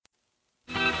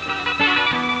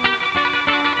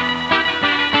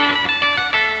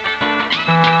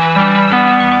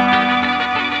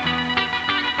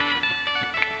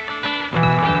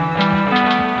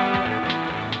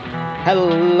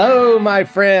my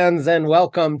friends, and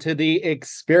welcome to the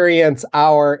Experience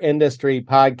Our Industry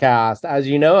podcast. As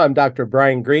you know, I'm Dr.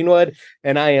 Brian Greenwood,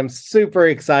 and I am super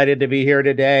excited to be here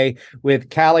today with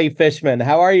Kalli Fishman.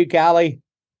 How are you, Kalli?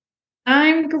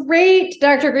 I'm great,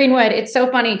 Dr. Greenwood. It's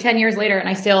so funny, 10 years later, and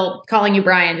I still calling you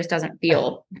Brian just doesn't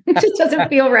feel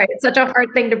right. It's such a hard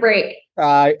thing to break.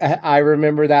 I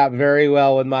remember that very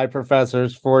well with my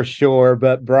professors for sure,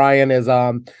 but Brian is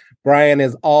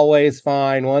always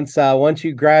fine. Once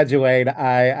you graduate,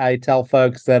 I tell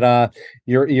folks that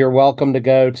you're welcome to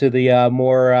go to the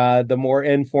more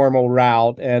informal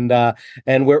route,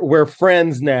 and we're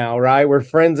friends now, right? We're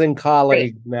friends and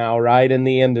colleagues now, right, in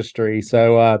the industry.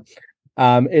 So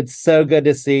it's so good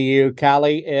to see you.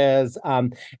 Kalli is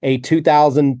a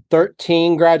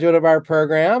 2013 graduate of our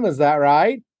program. Is that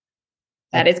right?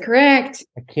 That is correct.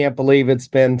 I can't believe it's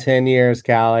been 10 years,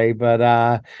 Kalli, but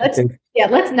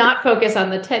let's not focus on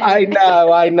the 10 years.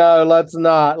 I know. Let's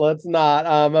not.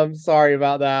 I'm sorry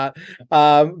about that.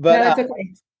 But no, that's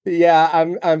okay.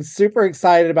 Yeah, I'm super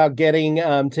excited about getting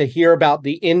to hear about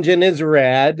The Engine is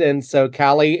Red. And so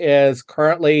Kalli is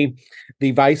currently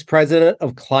the Vice President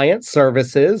of Client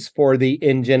Services for The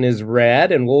Engine is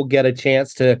Red, and we'll get a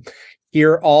chance to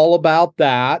hear all about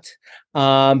that.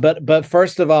 But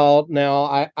first of all,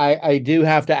 now I do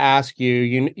have to ask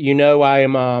you, you know, I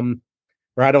am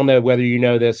or I don't know whether you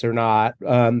know this or not.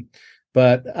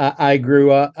 But I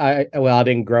grew up, I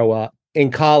didn't grow up. In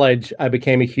college, I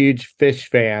became a huge Phish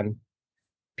fan,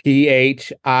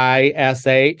 Phish.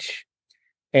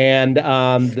 And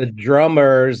the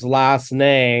drummer's last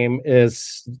name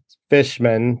is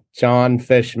Fishman, John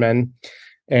Fishman.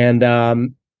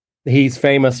 And he's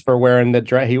famous for wearing the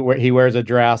dress. He wears a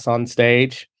dress on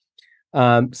stage.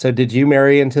 So did you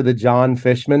marry into the John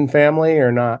Fishman family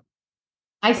or not?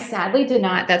 I sadly did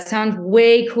not. That sounds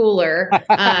way cooler.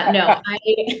 No,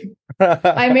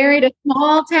 I married a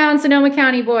small town Sonoma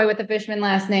County boy with a Fishman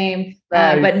last name,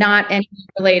 but not any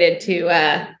related to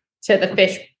the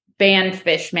Phish band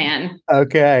Fishman.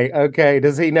 Okay.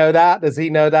 Does he know that? Does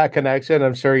he know that connection?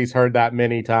 I'm sure he's heard that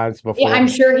many times before. Yeah, I'm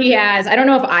sure he has. I don't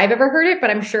know if I've ever heard it, but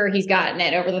I'm sure he's gotten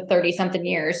it over the 30-something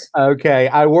years. Okay.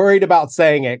 I worried about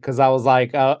saying it because I was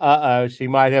like, she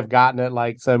might have gotten it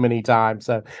like so many times.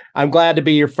 So I'm glad to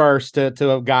be your first to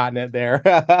have gotten it there.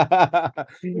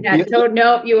 Yeah,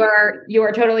 no, you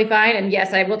are totally fine. And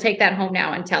yes, I will take that home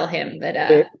now and tell him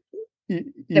that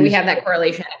we have that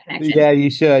correlation and connection. Yeah, you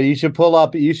should. You should pull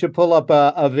up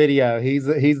a video. He's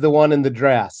the one in the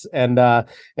dress, and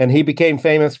he became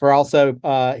famous for also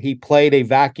he played a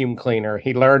vacuum cleaner.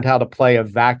 He learned how to play a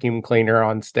vacuum cleaner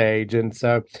on stage, and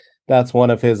so that's one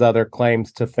of his other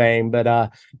claims to fame.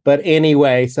 But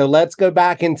anyway, so let's go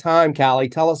back in time, Kalli.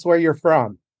 Tell us where you're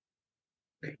from.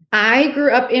 I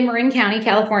grew up in Marin County,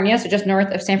 California, so just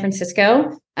north of San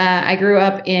Francisco. I grew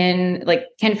up in like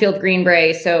Kentfield,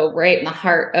 Greenbrae, so right in the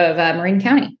heart of Marin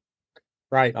County.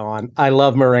 Right on. I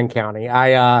love Marin County.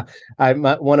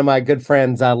 One of my good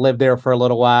friends lived there for a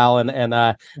little while, and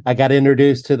I got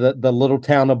introduced to the little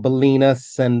town of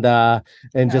Bolinas,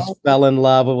 and just fell in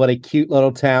love with what a cute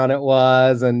little town it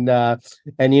was, and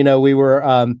you know, we were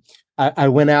I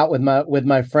went out with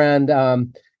my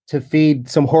friend to feed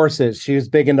some horses. She was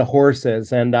big into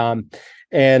horses, and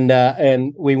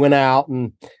we went out,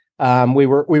 and we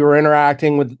were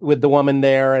interacting with the woman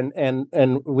there,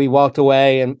 and we walked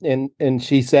away, and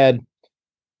she said,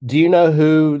 "Do you know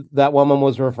who that woman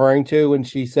was referring to?" And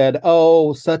she said,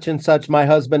 "Oh, such and such, my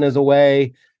husband is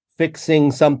away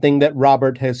fixing something that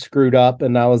Robert has screwed up."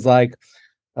 And I was like,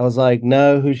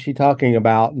 "No, who's she talking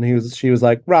about?" And she was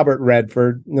like, "Robert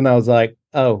Redford." And I was like,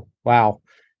 "Oh, wow."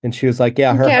 And she was like,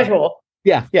 "Yeah, her casual."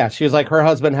 Yeah. She was like, her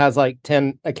husband has like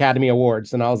 10 Academy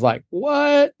Awards. And I was like,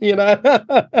 what? You know?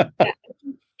 Yeah.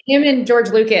 Him and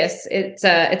George Lucas, it's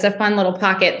a fun little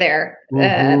pocket there.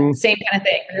 Mm-hmm. Same kind of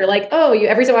thing. You're like, oh,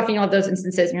 every so often you'll have those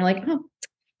instances and you're like, oh,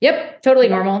 yep, totally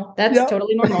normal. That's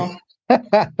totally normal.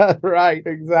 Right,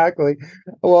 exactly.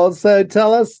 Well, so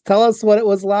tell us what it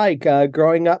was like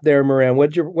growing up there, Marin.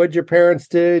 What'd your parents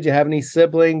do? Did you have any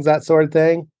siblings, that sort of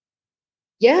thing?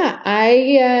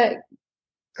 Yeah,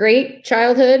 great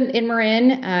childhood in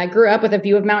Marin. Grew up with a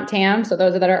view of Mount Tam. So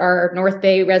those that are our North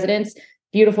Bay residents,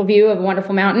 beautiful view of a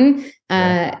wonderful mountain,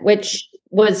 which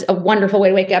was a wonderful way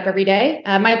to wake up every day.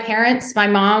 My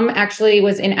mom actually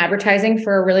was in advertising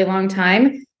for a really long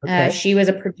time. Okay. She was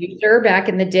a producer back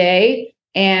in the day,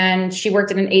 and she worked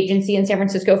at an agency in San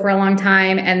Francisco for a long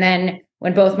time. And then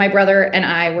when both my brother and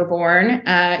I were born,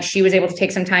 she was able to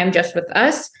take some time just with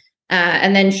us.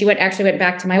 And then she went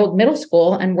back to my old middle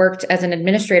school and worked as an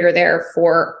administrator there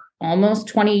for almost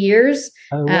 20 years,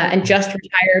 and just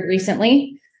retired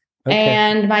recently. Okay.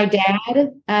 And my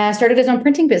dad started his own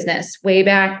printing business way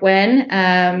back when.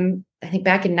 I think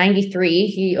back in '93,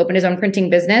 he opened his own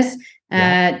printing business.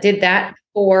 Yeah. Did that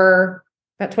for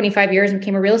about 25 years and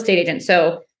became a real estate agent.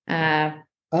 So, yeah,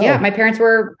 Oh. my parents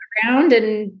were around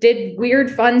and did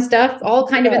weird, fun stuff, all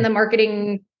kind of Yeah. in the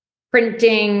marketing,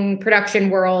 printing, production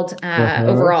world Uh-huh.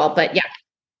 overall. But yeah.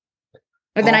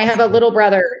 And then I have a Awesome. little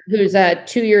brother who's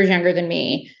 2 years younger than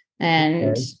me.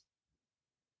 And Okay.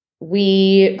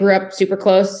 we grew up super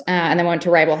close and then went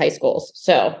to rival high schools.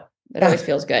 So it always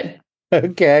feels good.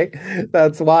 Okay,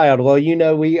 that's wild. Well,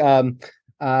 we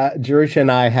Jerush and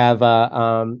I have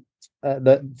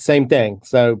the same thing.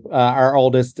 So our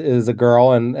oldest is a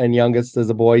girl and youngest is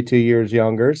a boy, 2 years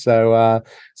younger. So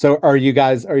are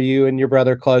you and your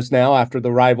brother close now after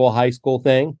the rival high school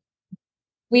thing?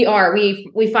 We are. We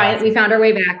Awesome. found our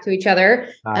way back to each other.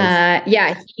 Nice.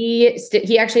 Yeah, he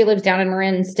actually lives down in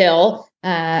Marin still,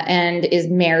 and is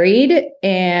married,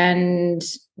 and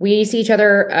we see each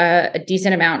other a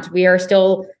decent amount. We are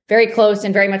still very close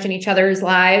and very much in each other's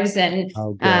lives, and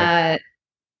Oh, good.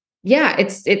 yeah,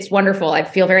 it's wonderful. I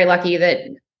feel very lucky that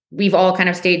we've all kind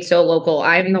of stayed so local.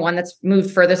 I'm the one that's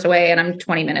moved furthest away, and I'm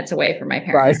 20 minutes away from my Right.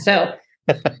 parents. So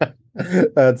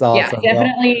That's yeah, awesome.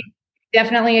 Well,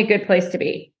 definitely a good place to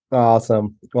be.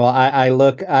 awesome. Well, I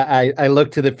look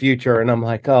to the future and I'm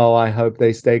like, oh, I hope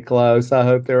they stay close. I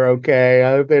hope they're okay.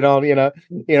 I hope they don't,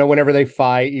 whenever they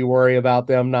fight, you worry about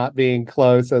them not being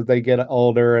close as they get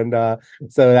older. And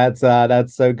so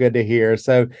that's so good to hear.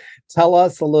 So tell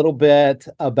us a little bit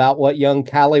about what young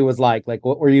Kalli was like. Like,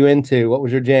 what were you into? What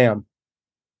was your jam?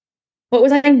 What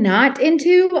was I not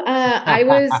into? I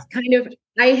was kind of,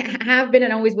 I have been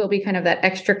and always will be kind of that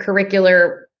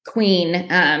extracurricular queen.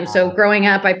 So growing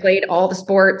up, I played all the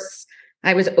sports.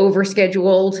 I was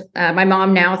overscheduled. My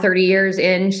mom now 30 years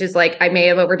in, she's like, I may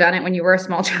have overdone it when you were a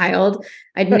small child.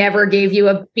 I never gave you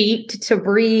a beat to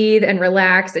breathe and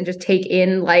relax and just take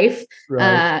in life.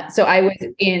 Right. So I was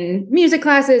in music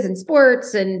classes and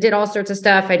sports and did all sorts of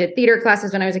stuff. I did theater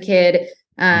classes when I was a kid.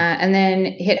 And then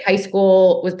hit high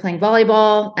school, was playing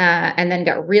volleyball, and then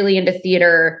got really into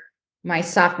theater my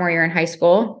sophomore year in high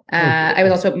school. I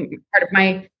was also part of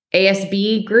my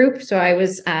ASB group. So I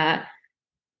was on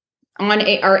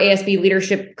our ASB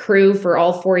leadership crew for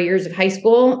all 4 years of high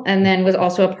school, and then was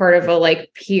also a part of a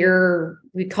peer,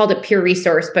 we called it peer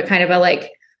resource, but kind of a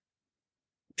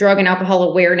drug and alcohol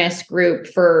awareness group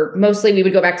for mostly we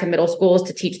would go back to middle schools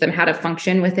to teach them how to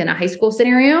function within a high school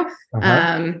scenario.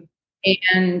 Uh-huh.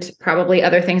 And probably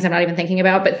other things I'm not even thinking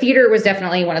about. But theater was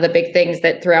definitely one of the big things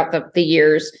that throughout the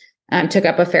years took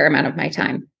up a fair amount of my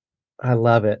time. I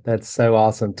love it. That's so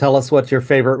awesome. Tell us what's your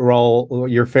favorite role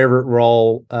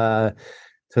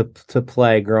to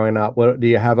play growing up. What do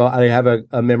you have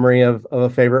a memory of a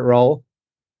favorite role?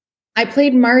 I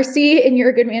played Marcy in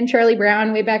You're a Good Man, Charlie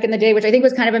Brown way back in the day, which I think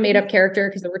was kind of a made up character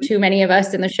because there were too many of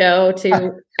us in the show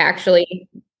to actually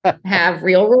have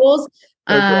real roles.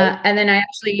 Okay. And then I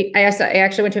actually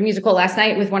went to a musical last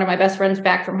night with one of my best friends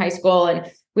back from high school, and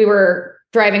we were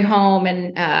driving home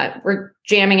and we're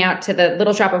jamming out to the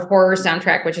Little Shop of Horrors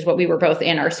soundtrack, which is what we were both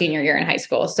in our senior year in high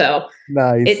school. So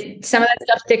Nice. some of that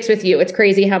stuff sticks with you. It's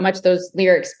crazy how much those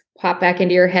lyrics pop back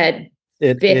into your head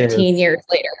It 15 is. years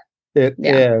later. It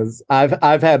Yeah. is.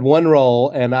 I've had one role,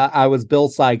 and I was Bill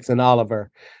Sykes in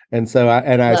Oliver, and so Love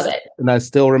it. I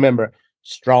still remember.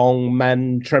 Strong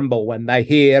men tremble when they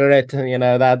hear it.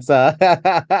 That's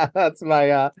that's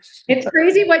my It's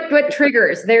crazy what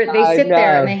triggers. They I sit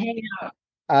there and know. they hang out.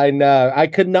 I know. I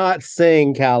could not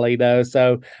sing Callie though,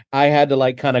 so I had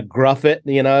to kind of gruff it.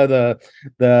 The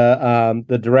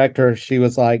director, she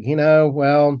was like,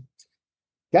 well,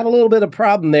 got a little bit of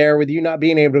problem there with you not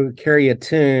being able to carry a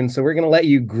tune, so we're gonna let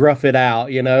you gruff it out.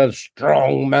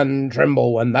 Strong men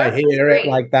tremble when they Gruff is hear it, great.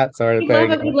 like that sort of thing.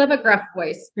 We love a gruff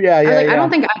voice. Yeah, I was yeah, like, I yeah. don't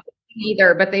think I can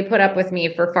either, but they put up with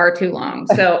me for far too long.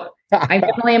 So I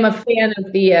definitely am a fan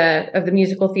of the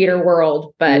musical theater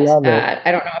world, but Love it.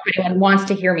 I don't know if anyone wants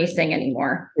to hear me sing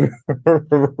anymore.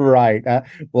 Right.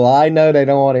 Well, I know they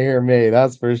don't want to hear me,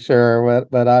 that's for sure.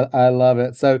 But I love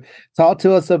it. So talk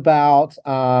to us about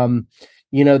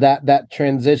that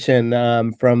transition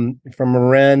from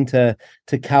Marin to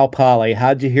Cal Poly.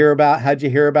 How'd you hear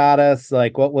about us?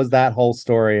 Like, what was that whole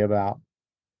story about?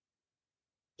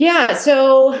 Yeah,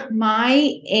 so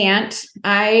my aunt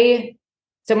went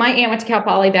to Cal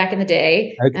Poly back in the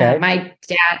day. Okay. My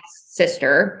dad's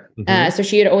sister. Hmm. So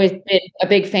she had always been a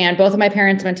big fan. Both of my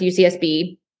parents went to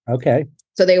UCSB. Okay.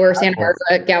 So they were Santa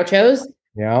Barbara Gauchos.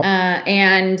 Yeah.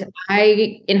 And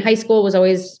I, in high school, I'd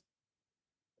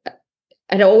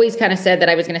always kind of said that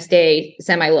I was going to stay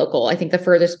semi-local. I think the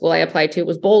furthest school I applied to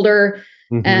was Boulder.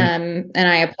 And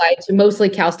I applied to mostly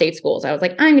Cal State schools. I was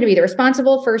like, I'm going to be the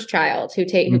responsible first child who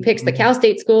picks the Cal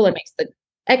State school and makes the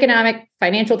economic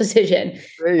financial decision.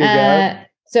 There you go.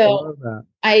 So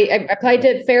I applied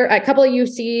to a couple of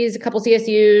UCs, a couple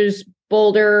CSUs,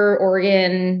 Boulder,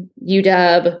 Oregon,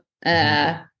 UW.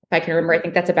 If I can remember, I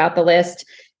think that's about the list.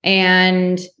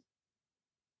 And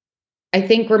I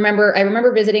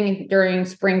remember visiting during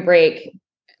spring break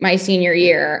my senior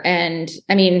year. And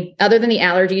I mean, other than the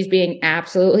allergies being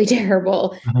absolutely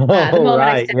terrible, the moment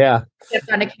I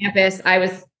stepped onto campus, I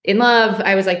was in love.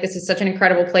 I was like, this is such an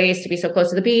incredible place to be so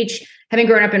close to the beach. Having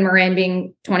grown up in Marin,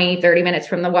 being 20, 30 minutes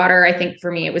from the water, I think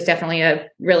for me, it was definitely a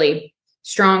really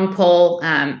strong pull.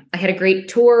 I had a great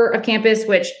tour of campus,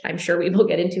 which I'm sure we will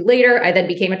get into later. I then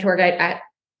became a tour guide at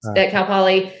Cal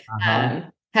Poly.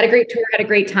 Had a great tour, had a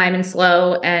great time in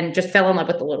SLO, and just fell in love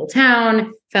with the little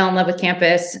town, fell in love with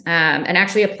campus, and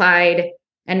actually applied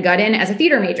and got in as a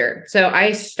theater major. So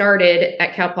I started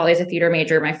at Cal Poly as a theater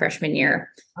major my freshman year.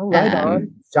 Oh, right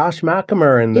on. Josh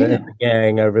McAmer in the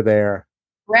gang over there.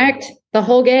 Correct. The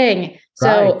whole gang.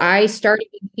 So I started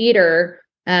in theater,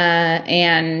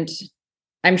 and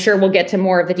I'm sure we'll get to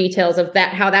more of the details of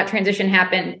that, how that transition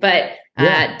happened, but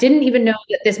didn't even know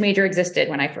that this major existed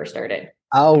when I first started.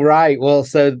 Oh, right. Well,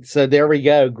 so there we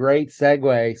go. Great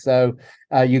segue. So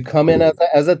you come in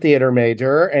as a theater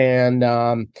major, and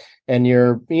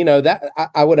you're, that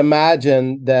I would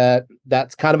imagine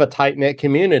that's kind of a tight-knit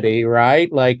community, right?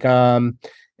 Like,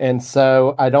 and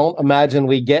so I don't imagine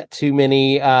we get too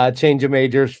many change of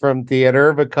majors from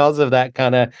theater because of that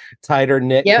kind of tighter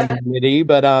knit community.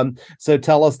 But so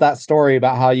tell us that story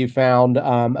about how you found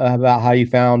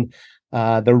the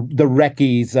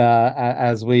Reckies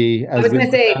as we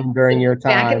say during your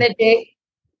time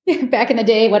back in the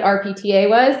day what RPTA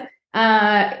was.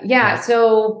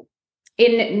 So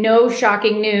in no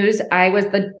shocking news, I was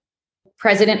the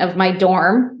president of my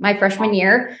dorm my freshman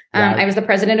year. I was the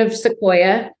president of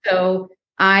Sequoia, so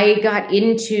I got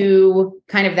into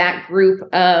kind of that group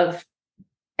of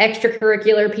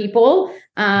extracurricular people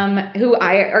who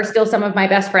are still some of my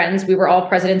best friends. We were all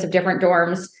presidents of different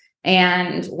dorms.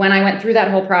 And when I went through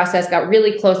that whole process, got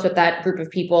really close with that group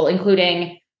of people,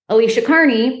 including Alicia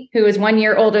Carney, who is 1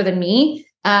 year older than me.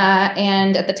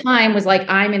 And at the time was like,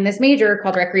 I'm in this major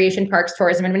called Recreation, Parks,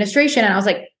 Tourism Administration. And I was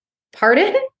like,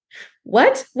 pardon?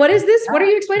 What is this? What are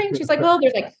you explaining? She's like, well,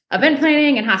 there's like event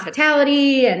planning and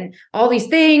hospitality and all these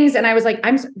things. And I was like,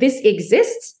 this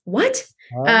exists? What?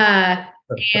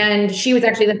 And she was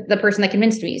actually the person that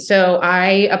convinced me. So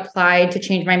I applied to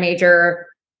change my major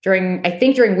during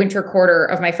winter quarter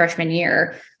of my freshman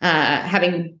year,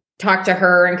 having talked to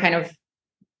her and kind of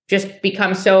just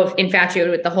become so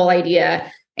infatuated with the whole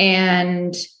idea,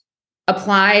 and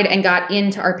applied and got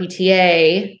into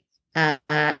RPTA.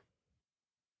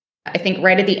 I think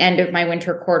right at the end of my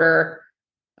winter quarter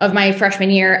of my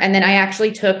freshman year. And then I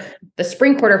actually took the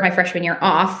spring quarter of my freshman year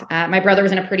off. My brother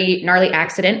was in a pretty gnarly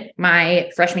accident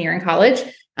my freshman year in college.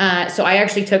 So I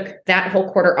actually took that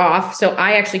whole quarter off. So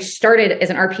I actually started as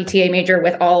an RPTA major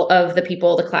with all of the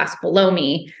people, the class below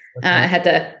me. I had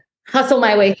to hustle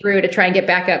my way through to try and get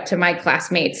back up to my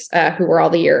classmates who were all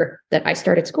the year that I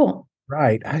started school.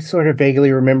 Right. I sort of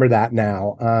vaguely remember that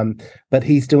now. But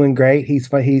he's doing great. He's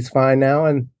fine now.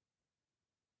 And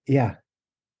yeah.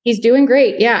 He's doing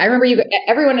great. Yeah. I remember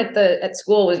everyone at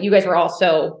school you guys were all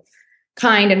so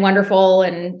kind and wonderful.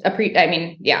 And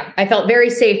I felt very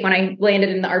safe when I landed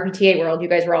in the RPTA world. You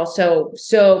guys were all so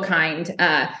kind.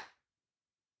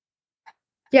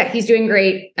 He's doing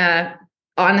great.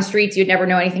 On the streets, you'd never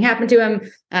know anything happened to him.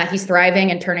 He's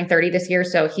thriving and turning 30 this year.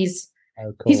 So he's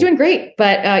doing great.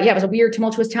 But it was a weird,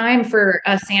 tumultuous time for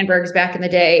us Sandbergs back in the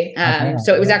day.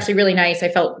 So it was actually really nice. I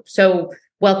felt so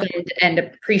welcomed and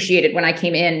appreciated when I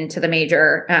came into the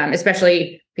major,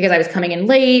 especially because I was coming in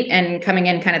late and coming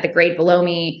in kind of the grade below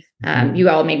me. You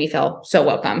all made me feel so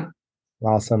welcome.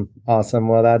 Awesome.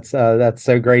 Well, that's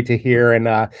so great to hear.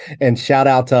 And shout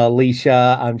out to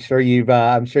Alicia. I'm sure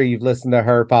you've listened to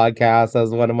her podcast. That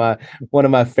was one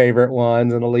of my favorite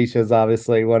ones. And Alicia's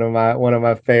obviously one of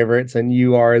my favorites, and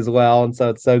you are as well. And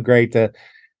so it's so great to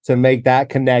make that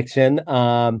connection.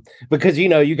 Because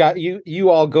you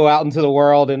all go out into the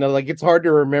world, and like it's hard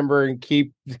to remember and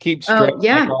keep straight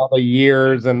all the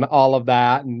years and all of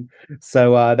that. And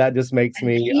so that just makes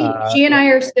me she and I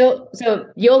are still, so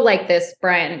you'll like this,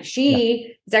 Brian.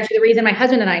 She is actually the reason my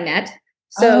husband and I met.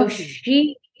 So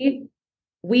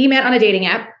we met on a dating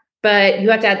app, but you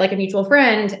have to add like a mutual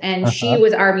friend, and she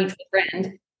was our mutual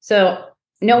friend. So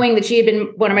knowing that she had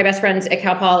been one of my best friends at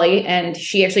Cal Poly, and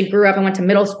she actually grew up and went to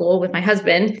middle school with my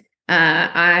husband,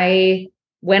 I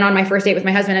went on my first date with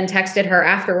my husband and texted her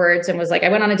afterwards and was like, I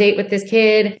went on a date with this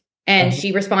kid. And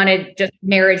she responded, just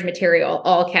marriage material,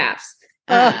 all caps.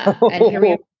 And here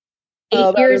we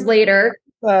are 8 years later.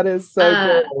 That is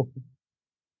so cool.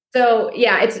 So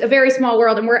yeah, it's a very small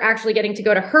world, and we're actually getting to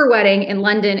go to her wedding in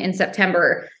London in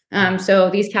September. So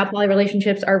these Cal Poly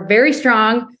relationships are very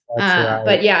strong. Right.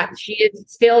 But yeah, she is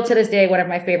still to this day one of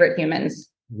my favorite humans.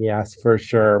 Yes, for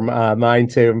sure. Mine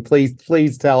too. And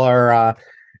please tell her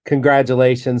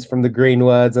congratulations from the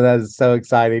Greenwoods, and that is so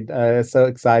exciting. So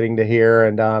exciting to hear.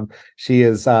 And she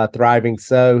is thriving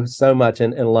so much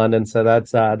in London. So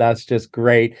that's just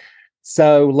great.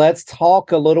 So let's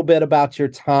talk a little bit about your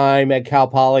time at Cal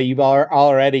Poly. You've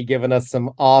already given us some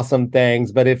awesome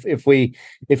things, but if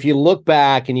you look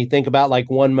back and you think about like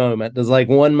one moment, does like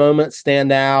one moment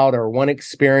stand out, or one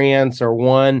experience, or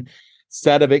one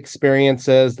set of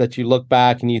experiences that you look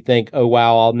back and you think, oh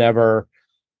wow, I'll never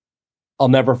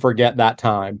forget that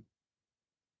time?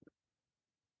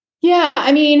 Yeah,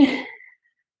 I mean,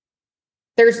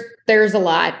 there's a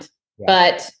lot,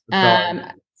 but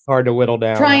it's hard to whittle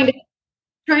down.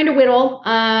 Trying to whittle.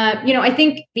 I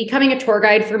think becoming a tour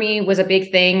guide for me was a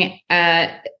big thing.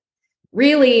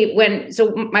 Really,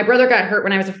 so my brother got hurt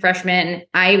when I was a freshman.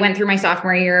 I went through my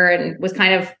sophomore year and was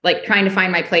kind of like trying to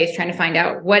find my place, trying to find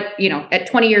out what, at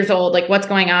 20 years old, like what's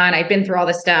going on. I've been through all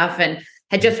this stuff and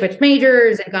had just switched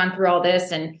majors and gone through all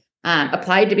this, and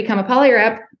applied to become a poly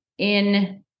rep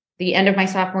in the end of my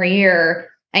sophomore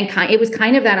year. And it was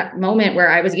kind of that moment where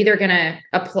I was either going to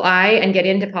apply and get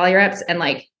into poly reps and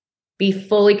like be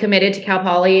fully committed to Cal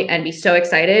Poly and be so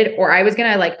excited, or I was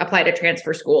going to like apply to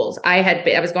transfer schools. I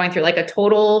was going through like a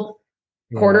total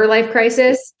quarter life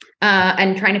crisis,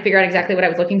 and trying to figure out exactly what I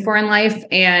was looking for in life.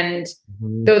 And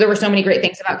though there were so many great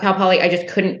things about Cal Poly, I just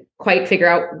couldn't quite figure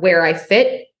out where I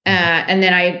fit. And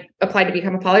then I applied to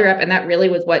become a poly rep, and that really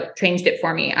was what changed it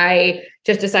for me. I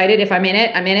just decided if I'm in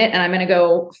it, I'm in it, and I'm going to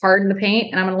go hard in the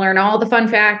paint, and I'm going to learn all the fun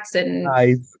facts and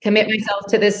commit myself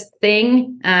to this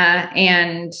thing.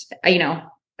 And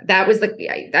that was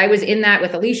I was in that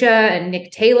with Alicia and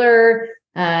Nick Taylor.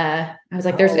 I was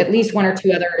like, there's at least one or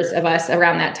two others of us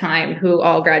around that time who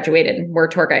all graduated and were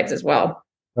tour guides as well.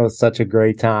 It was such a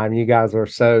great time. You guys were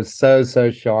so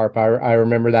sharp. I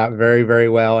remember that very, very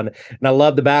well. And I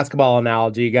love the basketball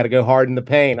analogy. You got to go hard in the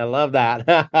paint. I love that.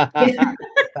 That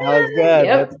was good.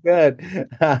 Yep. That's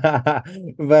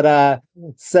good. But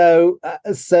so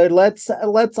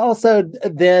let's also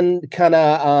then kind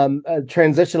of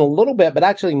transition a little bit, but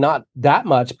actually not that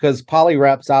much, because poly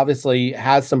reps obviously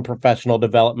has some professional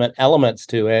development elements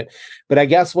to it. But I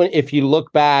guess if you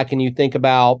look back and you think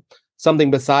about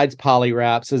something besides poly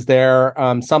reps, is there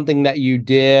something that you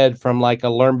did from like a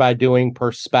learn by doing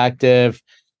perspective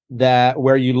that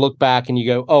where you look back and you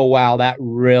go, oh wow, that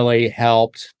really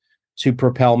helped to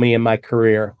propel me in my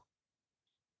career?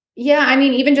 Yeah, I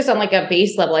mean, even just on like a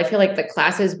base level, I feel like the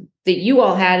classes that you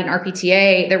all had in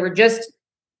RPTA,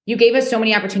 you gave us so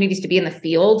many opportunities to be in the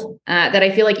field, that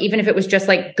I feel like even if it was just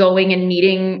like going and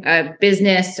meeting a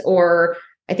business, or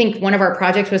I think one of our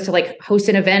projects was to like host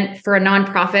an event for a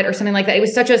nonprofit or something like that. It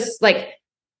was such a like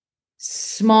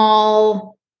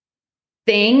small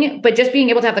thing, but just being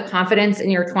able to have the confidence in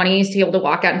your 20s to be able to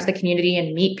walk out into the community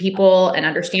and meet people and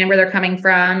understand where they're coming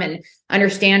from and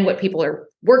understand what people are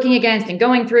working against and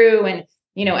going through. And,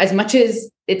 as much as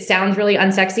it sounds really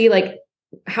unsexy, like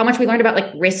how much we learned about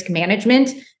like risk management,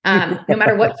 no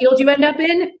matter what field you end up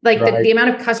in, like the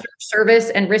amount of customer service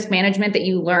and risk management that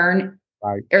you learn,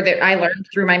 or that I learned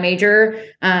through my major,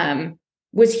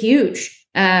 was huge.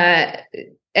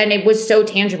 And it was so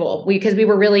tangible because we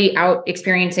were really out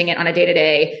experiencing it on a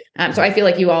day-to-day. So I feel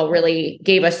like you all really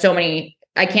gave us so many,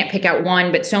 I can't pick out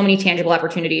one, but so many tangible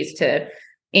opportunities to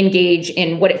engage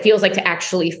in what it feels like to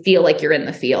actually feel like you're in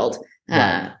the field,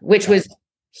 which was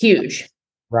huge.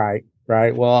 Right.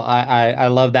 Well, I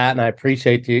love that. And I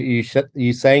appreciate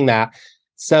you saying that.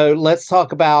 So let's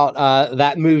talk about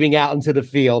that moving out into the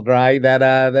field, right? That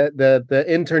the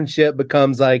internship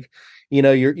becomes like,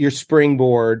 your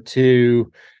springboard to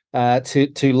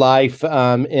life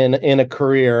in a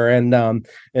career,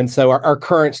 and so our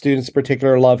current students in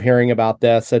particular love hearing about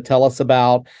this. So tell us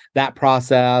about that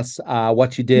process,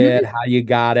 what you did, how you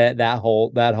got it, that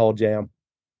whole jam.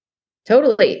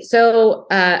 Totally. So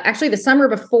actually, the summer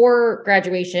before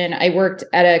graduation, I worked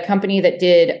at a company that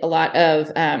did a lot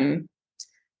of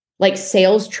like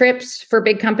sales trips for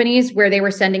big companies, where they were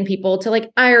sending people to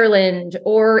like Ireland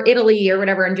or Italy or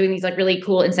whatever, and doing these like really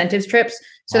cool incentives trips.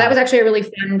 So that was actually a really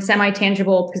fun,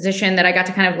 semi-tangible position that I got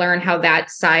to kind of learn how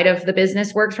that side of the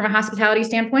business works from a hospitality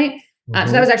standpoint.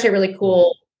 So that was actually a really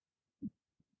cool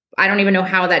I don't even know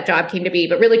how that job came to be,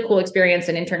 but really cool experience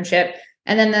and internship.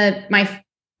 And then my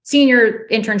senior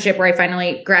internship where I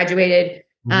finally graduated,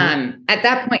 at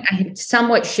that point, I had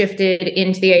somewhat shifted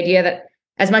into the idea that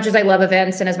as much as I love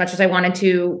events and as much as I wanted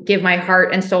to give my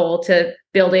heart and soul to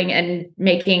building and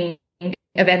making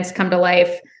events come to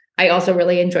life, I also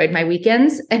really enjoyed my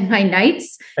weekends and my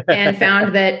nights, and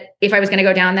found that if I was going to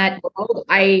go down that road,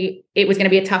 it was going to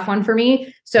be a tough one for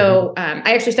me. So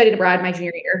I actually studied abroad my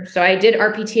junior year. So I did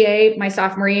RPTA my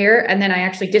sophomore year, and then I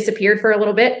actually disappeared for a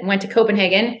little bit and went to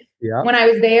Copenhagen. Yeah. When I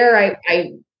was there, I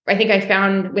think I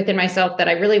found within myself that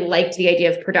I really liked the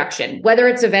idea of production, whether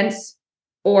it's events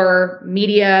or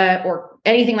media or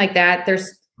anything like that. There's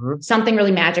something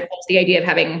really magical to the idea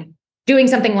of doing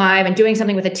something live and doing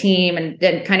something with a team, and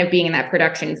then kind of being in that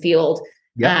production field.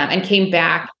 And came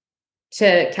back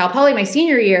to Cal Poly my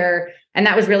senior year. And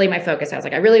that was really my focus. I was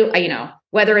like,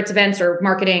 whether it's events or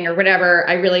marketing or whatever,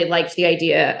 I really liked the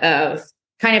idea of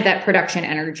kind of that production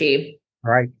energy.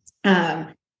 Right.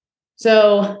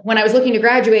 So when I was looking to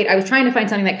graduate, I was trying to find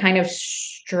something that kind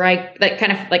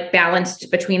of balanced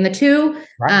between the two.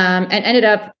 Right. And ended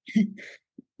up,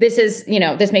 this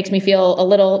makes me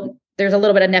feel there's a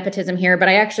little bit of nepotism here, but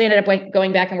I actually ended up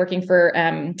going back and working for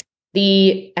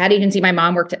the ad agency my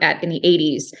mom worked at in the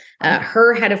 80s.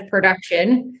 Her head of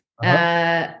production,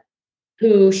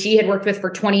 who she had worked with for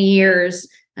 20 years,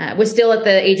 was still at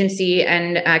the agency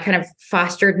and kind of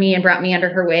fostered me and brought me under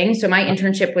her wing. So my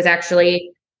internship was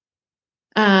actually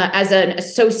as an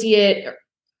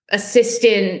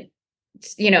assistant,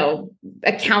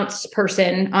 accounts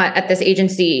person at this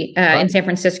agency in San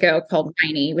Francisco called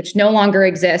Tiny, which no longer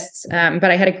exists. But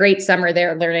I had a great summer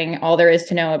there learning all there is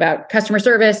to know about customer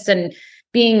service and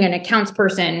being an accounts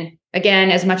person.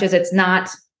 Again, as much as it's not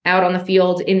out on the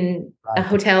field in a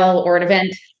hotel or an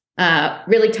event,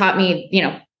 really taught me,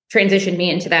 transitioned me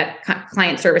into that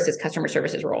client services, customer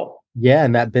services role. Yeah,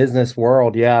 in that business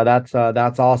world. Yeah, that's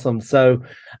awesome. So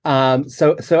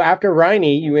after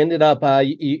Riney, you ended up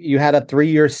you had a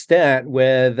 3-year stint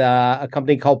with a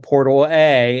company called Portal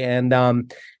A, and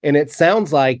it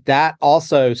sounds like that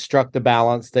also struck the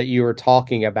balance that you were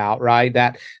talking about, right?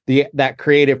 That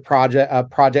creative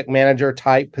project manager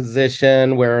type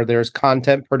position where there's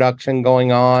content production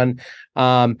going on.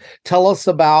 Tell us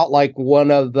about like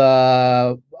one of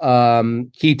the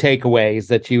key takeaways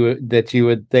that you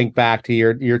would think back to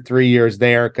your 3 years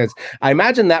there, because I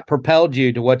imagine that propelled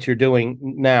you to what you're doing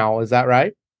now. Is that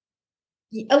right?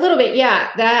 A little bit,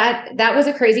 yeah. That was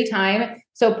a crazy time.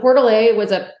 So Portal A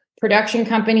was a production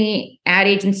company, ad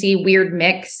agency, weird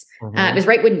mix. It was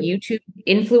right when YouTube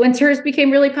influencers became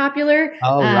really popular.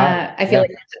 Oh, right. I feel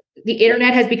like the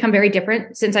internet has become very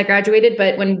different since I graduated,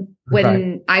 but when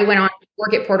I went on to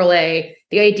work at Portal A,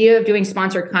 the idea of doing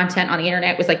sponsored content on the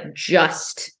internet was like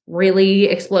just really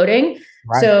exploding.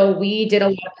 Right. So we did a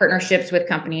lot of partnerships with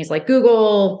companies like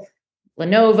Google,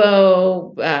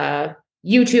 Lenovo,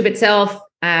 YouTube itself,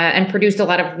 and produced a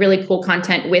lot of really cool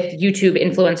content with YouTube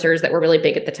influencers that were really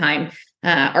big at the time.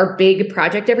 Our big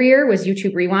project every year was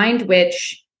YouTube Rewind,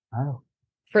 which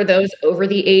for those over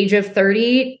the age of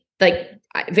 30, like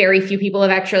very few people have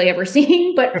actually ever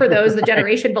seen, but for those, the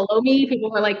generation below me,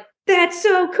 people were like, that's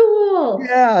so cool.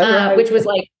 Yeah, which was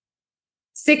like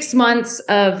 6 months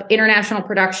of international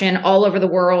production all over the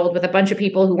world with a bunch of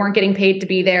people who weren't getting paid to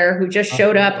be there, who just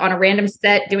showed up on a random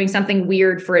set doing something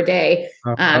weird for a day.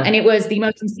 And it was the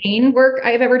most insane work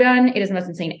I have ever done. It is the most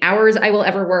insane hours I will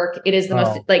ever work. It is the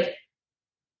most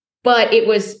but it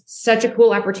was such a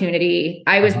cool opportunity.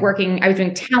 I was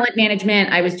doing talent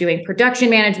management. I was doing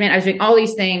production management. I was doing all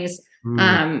these things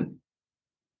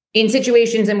in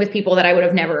situations and with people that I would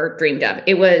have never dreamed of.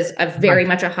 It was very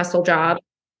much a hustle job.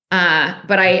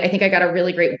 But I think I got a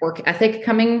really great work ethic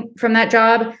coming from that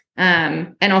job.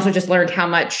 And also just learned how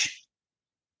much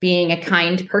being a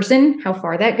kind person, how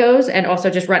far that goes. And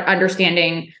also just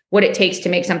understanding what it takes to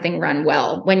make something run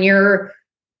well. When you're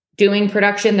doing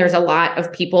production, there's a lot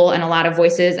of people and a lot of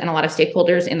voices and a lot of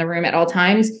stakeholders in the room at all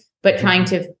times, but trying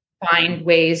to find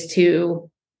ways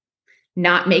to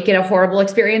not make it a horrible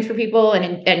experience for people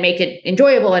and make it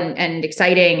enjoyable and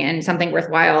exciting and something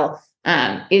worthwhile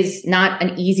is not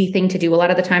an easy thing to do a lot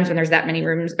of the times when there's that many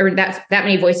rooms or that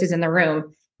many voices in the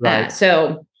room. Right.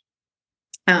 So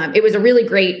it was a really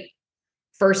great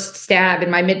first stab in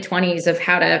my mid-20s of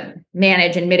how to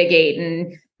manage and mitigate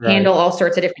and handle all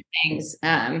sorts of different things.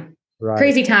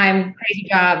 Crazy time, crazy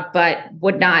job, but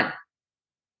would not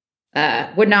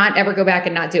ever go back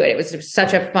and not do it. It was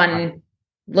such a fun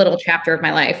little chapter of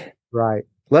my life. Right.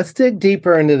 Let's dig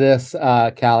deeper into this,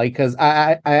 Kalli, because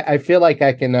I feel like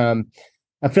I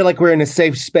feel like we're in a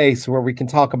safe space where we can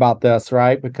talk about this,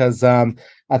 right? Because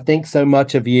I think so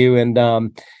much of you,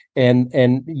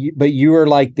 but you are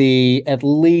like at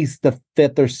least the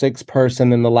fifth or sixth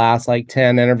person in the last like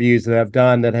 10 interviews that I've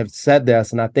done that have said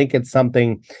this. And I think it's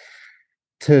something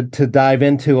to dive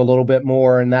into a little bit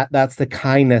more. And that's the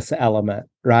kindness element,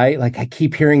 right? Like I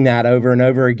keep hearing that over and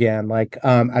over again. Like,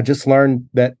 I just learned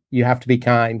that you have to be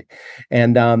kind.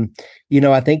 And,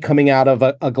 I think coming out of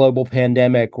a global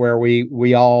pandemic where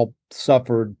we all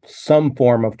suffered some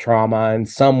form of trauma in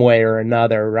some way or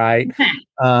another, right?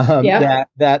 Yep.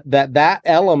 That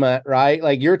element, right?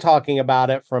 Like you're talking about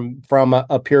it from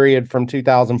a period from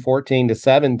 2014 to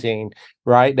 17,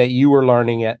 right? That you were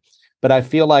learning it. But I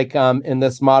feel like in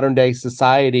this modern day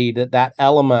society that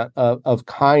element of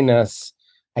kindness,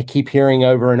 I keep hearing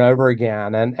over and over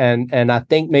again. And I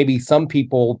think maybe some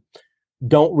people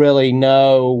don't really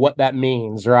know what that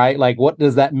means, right? Like what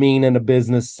does that mean in a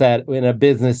business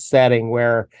setting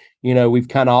where, we've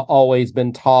kind of always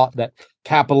been taught that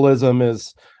capitalism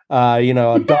is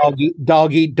a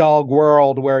dog eat dog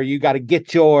world where you got to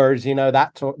get yours,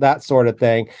 that sort of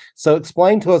thing. So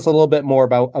explain to us a little bit more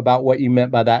about what you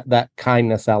meant by that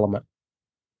kindness element.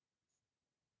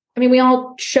 I mean, we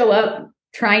all show up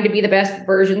trying to be the best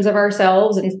versions of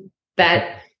ourselves, and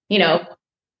that,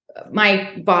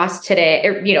 my boss today,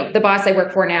 or, the boss I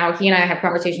work for now, he and I have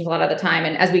conversations a lot of the time.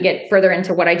 And as we get further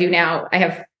into what I do now,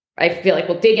 I feel like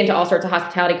we'll dig into all sorts of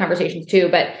hospitality conversations too,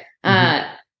 but,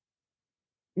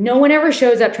 no one ever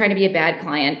shows up trying to be a bad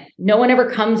client. No one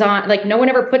ever comes on, like no one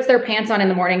ever puts their pants on in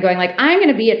the morning going like, I'm going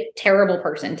to be a terrible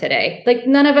person today. Like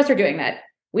none of us are doing that.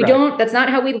 We don't, that's not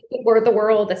how we look at the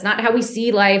world. That's not how we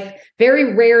see life.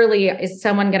 Very rarely is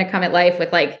someone going to come at life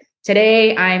with like,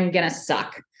 today I'm going to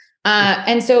suck.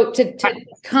 And so to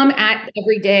come at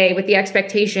every day with the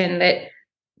expectation that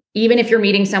even if you're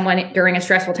meeting someone during a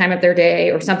stressful time of their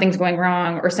day or something's going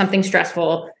wrong or something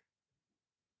stressful,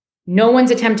 no one's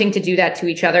attempting to do that to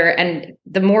each other. And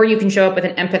the more you can show up with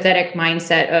an empathetic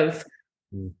mindset of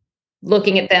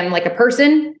looking at them like a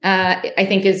person, I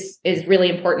think is really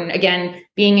important. Again,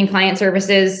 being in client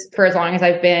services for as long as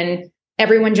I've been,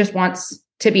 everyone just wants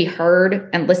to be heard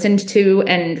and listened to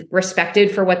and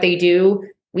respected for what they do.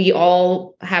 We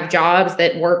all have jobs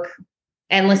that work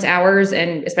endless hours,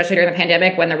 and especially during the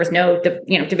pandemic when there was no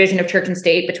division of church and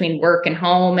state between work and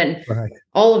home and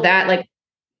all of that, like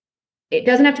it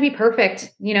doesn't have to be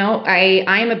perfect. I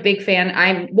am a big fan.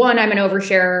 I'm an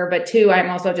oversharer, but two, I'm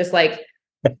also just like,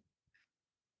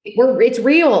 it's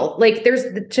real. Like there's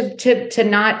to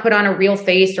not put on a real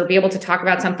face or be able to talk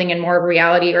about something in more of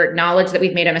reality or acknowledge that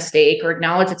we've made a mistake or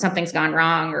acknowledge that something's gone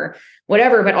wrong or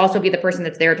whatever, but also be the person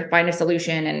that's there to find a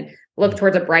solution and look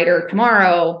towards a brighter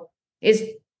tomorrow is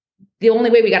the only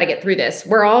way we got to get through this.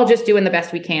 We're all just doing the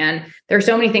best we can. There's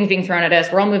so many things being thrown at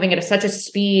us. We're all moving at such a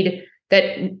speed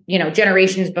that,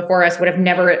 generations before us would have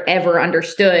never, ever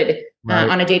understood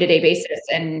on a day-to-day basis.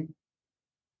 And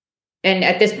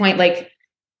at this point, like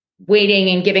waiting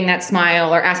and giving that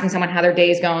smile or asking someone how their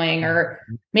day is going or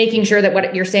making sure that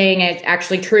what you're saying is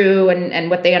actually true and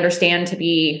what they understand to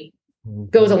be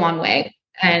goes a long way.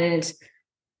 And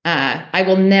I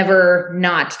will never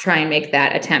not try and make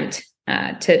that attempt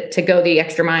to go the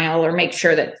extra mile or make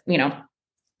sure that,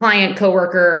 client,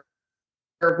 coworker,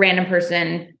 or random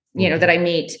person, that I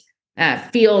meet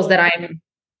feels that I'm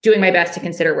doing my best to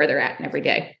consider where they're at every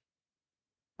day.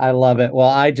 I love it. Well,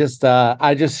 I just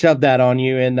shoved that on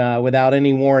you and without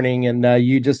any warning, and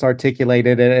you just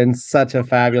articulated it in such a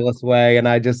fabulous way. And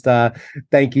I just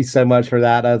thank you so much for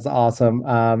that. That's awesome.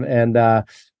 And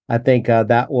I think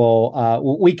that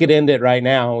will we could end it right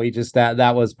now. We just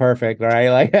that was perfect, right?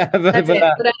 Like,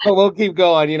 but we'll keep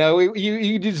going.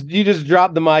 You just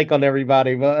dropped the mic on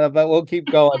everybody, but we'll keep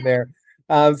going there.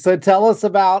 So tell us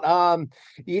about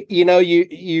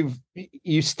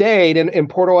you stayed in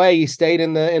Port Oreille. You stayed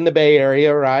in the Bay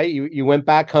Area, right? You went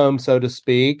back home, so to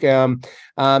speak, and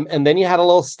then you had a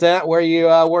little stint where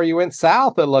you went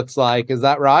south. It looks like, is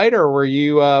that right, or were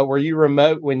you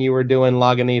remote when you were doing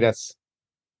Lagunitas?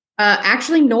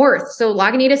 Actually, north. So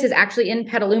Lagunitas is actually in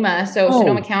Petaluma, so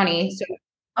Sonoma County.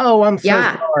 So I'm so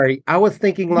sorry. I was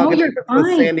thinking Lagunitas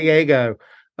was San Diego.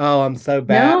 Oh, I'm so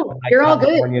bad. No, you're all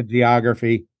good.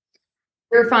 Geography.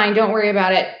 You're fine. Don't worry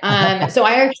about it. So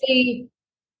I actually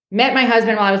met my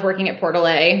husband while I was working at Port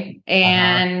Oreille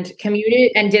and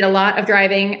commuted and did a lot of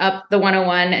driving up the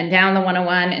 101 and down the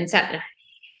 101 and sat in a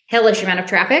hellish amount of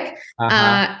traffic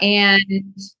and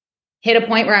hit a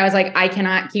point where I was like, I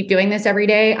cannot keep doing this every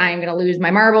day. I'm going to lose my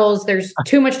marbles. There's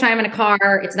too much time in a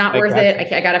car. It's not worth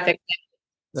it. I got to fix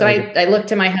it. So I looked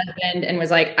to my husband and was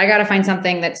like, I got to find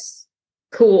something that's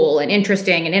cool and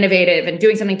interesting and innovative and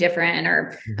doing something different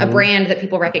or a brand that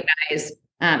people recognize.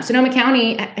 Sonoma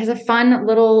County has a fun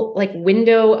little like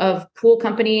window of cool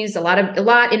companies, a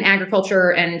lot in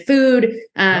agriculture and food,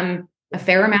 a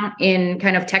fair amount in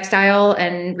kind of textile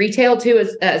and retail too,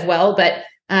 as well. But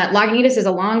Lagunitas is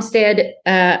a long stay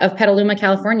of Petaluma,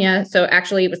 California. So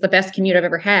actually it was the best commute I've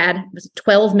ever had. It was a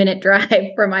 12-minute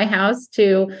drive from my house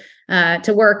to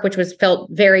work, which felt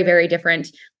very, very different.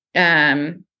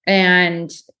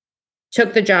 And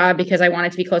took the job because I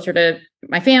wanted to be closer to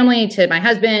my family, to my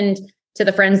husband, to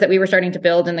the friends that we were starting to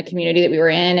build in the community that we were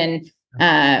in, and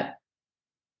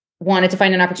wanted to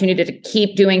find an opportunity to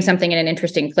keep doing something in an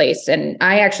interesting place. And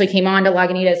I actually came on to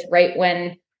Lagunitas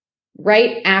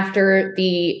right after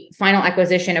the final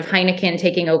acquisition of Heineken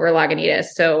taking over Lagunitas.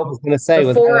 So I was going to say,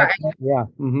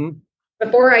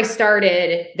 before I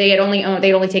started, they'd only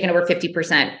taken over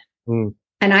 50%.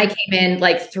 And I came in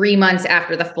like 3 months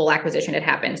after the full acquisition had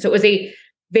happened. So it was a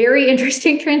very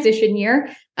interesting transition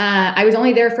year. I was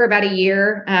only there for about a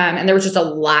year. And there was just a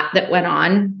lot that went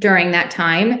on during that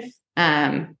time.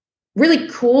 Really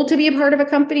cool to be a part of a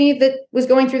company that was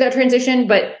going through that transition.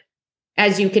 But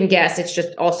as you can guess, it's just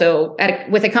also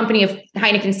with a company of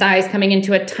Heineken size coming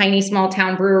into a tiny, small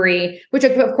town brewery, which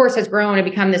of course has grown and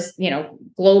become this,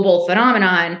 global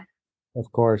phenomenon.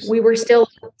 Of course. We were still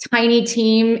a tiny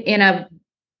team in a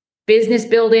business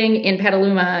building in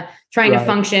Petaluma trying to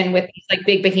function with these like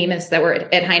big behemoths that were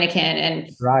at Heineken. And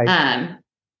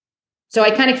so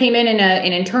I kind of came in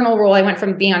an internal role. I went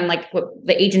from being on like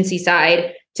the agency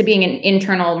side to being an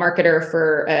internal marketer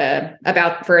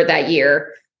for that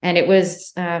year. And it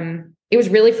was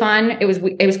really fun. It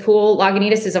was cool.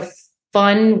 Lagunitas is a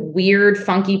fun, weird,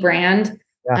 funky brand.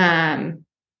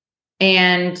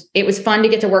 And it was fun to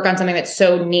get to work on something that's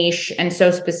so niche and so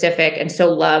specific and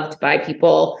so loved by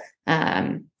people.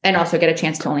 And also get a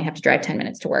chance to only have to drive 10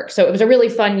 minutes to work. So it was a really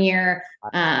fun year.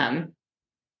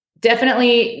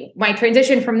 Definitely my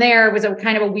transition from there was a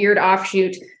kind of a weird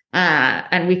offshoot.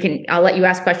 And I'll let you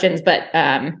ask questions, but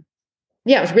it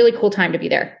was a really cool time to be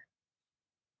there.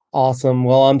 Awesome.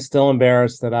 Well, I'm still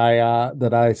embarrassed that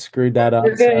I screwed that up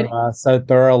so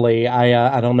thoroughly.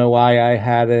 I don't know why I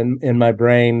had in my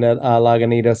brain that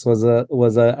Lagunitas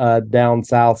was a down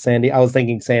south I was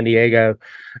thinking San Diego.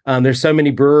 There's so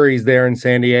many breweries there in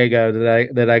San Diego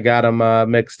that I got them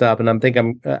mixed up, and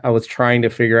I was trying to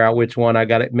figure out which one I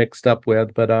got it mixed up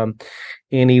with. But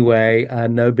anyway,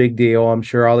 no big deal. I'm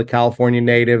sure all the California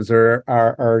natives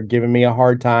are giving me a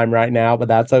hard time right now, but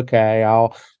that's okay.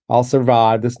 I'll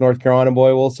survive. This North Carolina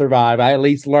boy will survive. I at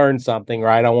least learned something,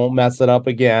 right? I won't mess it up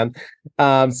again.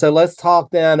 So let's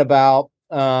talk then about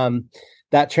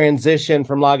that transition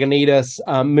from Lagunitas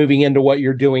moving into what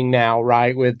you're doing now,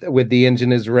 right? With The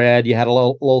Engine is Red. You had a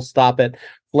little stop at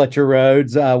Fletcher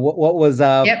Rhodes. What was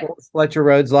Fletcher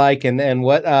Rhodes like, and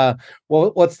what's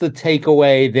the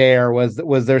takeaway there?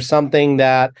 Was there something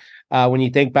that when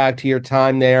you think back to your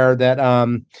time there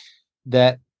that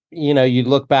you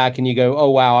look back and you go, oh,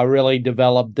 wow, I really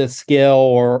developed this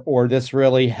skill or this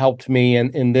really helped me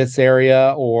in this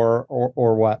area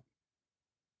or what?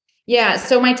 Yeah.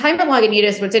 So my time at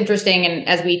Lagunitas, what's interesting, and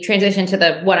as we transition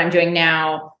to what I'm doing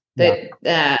now, I'm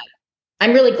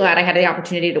really glad I had the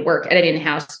opportunity to work at an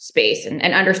in-house space and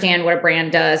understand what a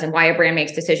brand does and why a brand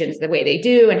makes decisions the way they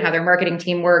do and how their marketing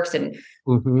team works and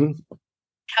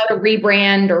how to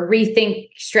rebrand or rethink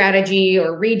strategy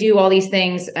or redo all these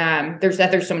things.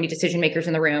 There's so many decision makers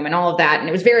in the room and all of that. And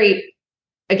it was very,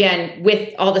 again,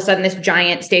 with all of a sudden this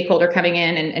giant stakeholder coming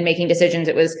in and making decisions,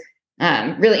 it was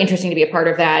really interesting to be a part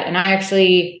of that. And I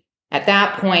actually, at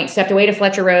that point, stepped away to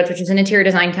Fletcher Rhodes, which is an interior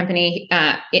design company,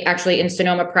 actually in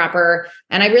Sonoma proper.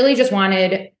 And I really just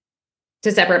wanted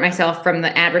to separate myself from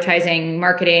the advertising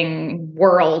marketing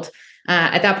world.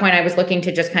 At that point, I was looking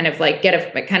to just kind of like get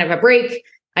a break.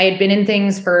 I had been in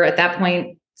things for, at that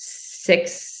point,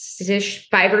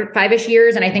 5-ish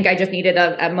years. And I think I just needed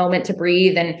a moment to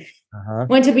breathe and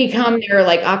went to become their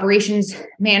like operations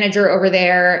manager over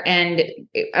there, and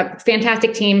a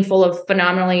fantastic team full of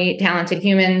phenomenally talented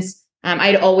humans.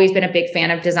 I'd always been a big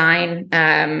fan of design.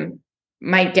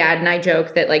 My dad and I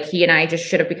joke that like he and I just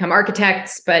should have become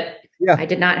architects, but I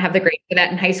did not have the grades for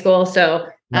that in high school. So,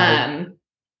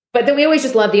 but then we always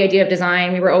just loved the idea of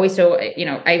design. We were always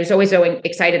I was always so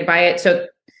excited by it. So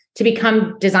to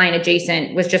become design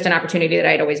adjacent was just an opportunity that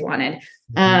I'd always wanted.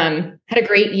 Had a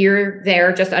great year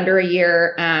there, just under a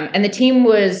year. And the team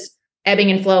was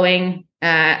ebbing and flowing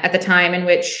at the time, in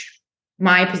which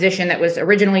my position that was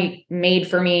originally made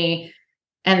for me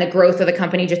and the growth of the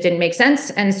company just didn't make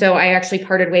sense. And so I actually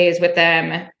parted ways with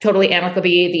them totally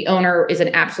amicably. The owner is an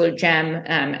absolute gem.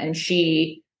 And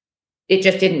it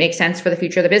just didn't make sense for the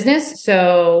future of the business.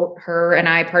 So her and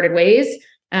I parted ways.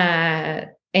 And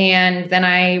then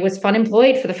I was fun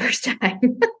employed for the first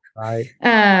time. Right.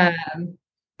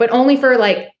 But only for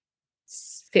like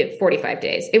 45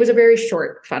 days. It was a very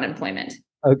short fun employment.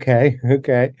 Okay.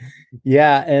 Okay.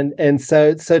 Yeah. And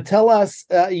so tell us,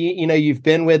 you've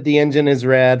been with The Engine is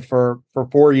Red for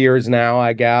 4 years now,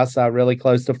 I guess, really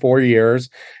close to 4 years.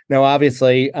 Now,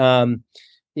 obviously, when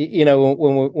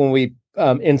we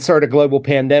insert a global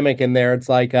pandemic in there, it's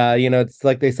like, it's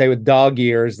like they say with dog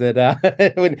years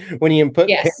that when you put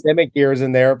Yes, pandemic years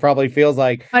in there, it probably feels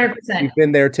like 100%. you've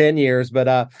been there 10 years.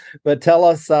 But tell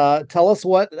us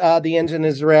what The Engine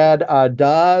is Red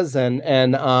does,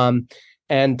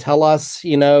 and tell us,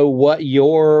 what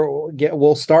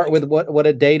we'll start with what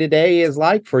a day-to-day is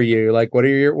like for you. Like, what are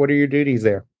your duties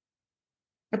there?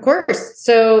 Of course.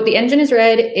 So The Engine is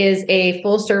Red is a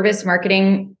full service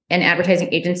marketing and advertising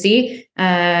agency.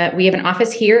 We have an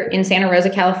office here in Santa Rosa,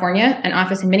 California, an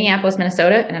office in Minneapolis,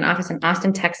 Minnesota, and an office in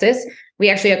Austin, Texas. We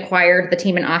actually acquired the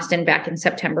team in Austin back in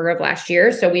September of last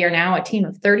year. So we are now a team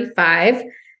of 35.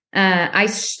 I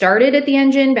started at The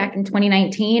Engine back in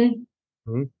 2019.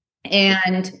 Mm-hmm.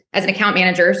 And as an account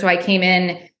manager. So I came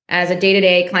in as a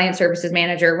day-to-day client services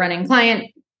manager, running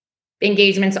client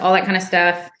engagements, all that kind of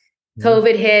stuff.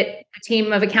 COVID hit, a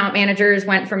team of account managers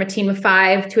went from a team of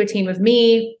 5 to a team of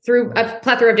me through a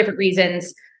plethora of different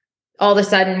reasons. All of a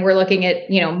sudden we're looking at,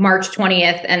 March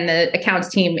 20th and the accounts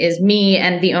team is me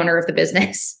and the owner of the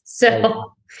business.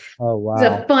 So oh, wow. It's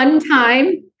a fun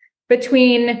time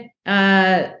between,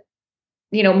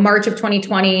 March of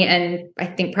 2020 and I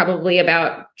think probably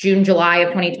about June, July of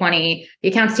 2020. The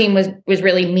accounts team was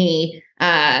really me.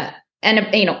 And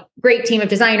a great team of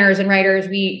designers and writers.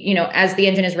 We, as The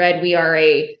Engine is Red,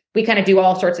 we kind of do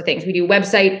all sorts of things. We do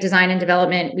website design and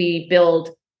development. We build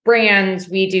brands.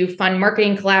 We do fun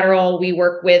marketing collateral. We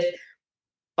work with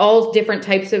all different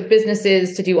types of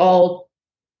businesses to do all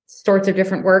sorts of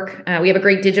different work. We have a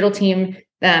great digital team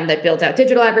that builds out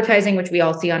digital advertising, which we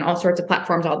all see on all sorts of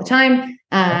platforms all the time.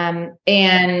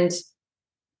 And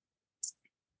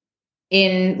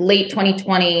in late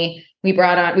 2020, we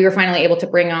were finally able to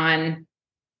bring on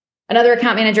another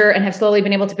account manager and have slowly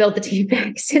been able to build the team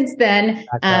back since then.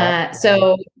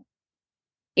 So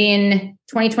in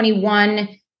 2021,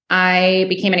 I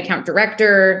became an account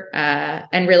director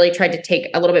and really tried to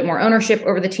take a little bit more ownership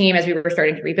over the team as we were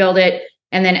starting to rebuild it.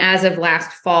 And then as of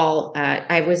last fall,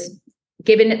 I was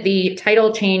given the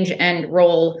title change and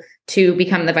role to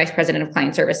become the vice president of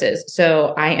client services.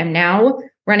 So I am now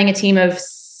running a team of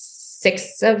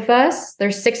 6 of us.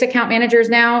 There's 6 account managers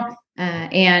now,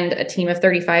 and a team of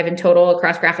 35 in total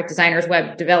across graphic designers,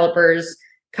 web developers,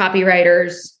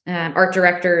 copywriters, art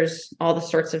directors, all the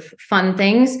sorts of fun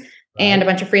things, and a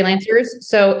bunch of freelancers.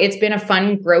 So it's been a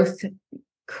fun growth,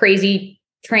 crazy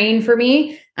train for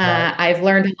me. I've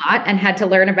learned a lot and had to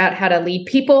learn about how to lead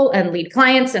people and lead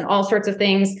clients and all sorts of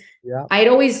things. Yeah. I'd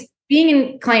always, being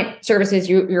in client services,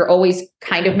 you're always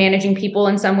kind of managing people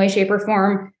in some way, shape, or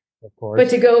form. Of course. But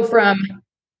to go from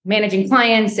managing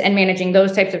clients and managing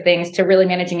those types of things to really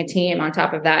managing a team on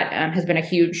top of that has been a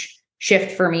huge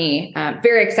shift for me.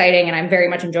 Very exciting, and I'm very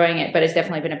much enjoying it, but it's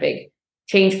definitely been a big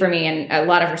change for me and a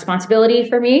lot of responsibility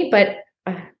for me, but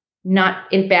not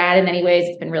in bad in any ways.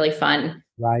 It's been really fun.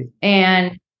 Right.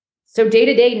 And so day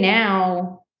to day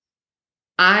now,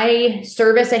 I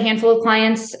service a handful of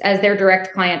clients as their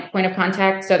direct client point of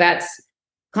contact. So that's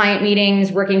client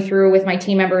meetings, working through with my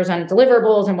team members on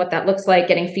deliverables and what that looks like,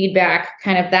 getting feedback,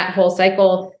 kind of that whole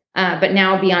cycle. But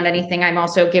now beyond anything, I'm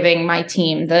also giving my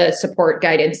team the support,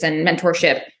 guidance, and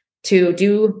mentorship to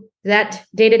do that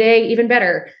day to day even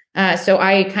better. So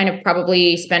I kind of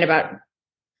probably spend about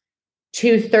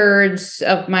 2/3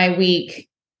 of my week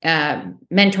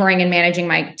mentoring and managing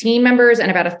my team members,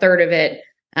 and about 1/3 of it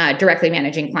directly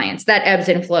managing clients. That ebbs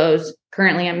and flows.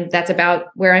 Currently, that's about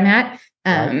where I'm at.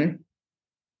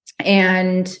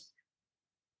 And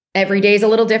every day is a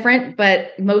little different,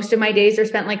 but most of my days are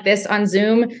spent like this on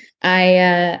Zoom.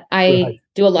 I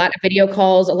do a lot of video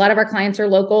calls. A lot of our clients are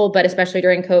local, but especially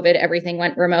during COVID, everything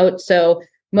went remote. So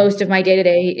most of my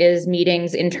day-to-day is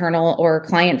meetings, internal or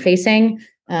client facing,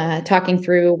 talking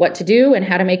through what to do and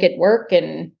how to make it work,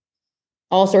 and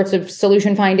all sorts of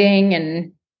solution finding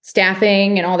and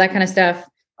staffing and all that kind of stuff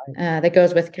that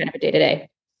goes with kind of a day-to-day.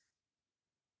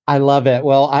 I love it.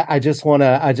 Well, I just want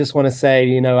to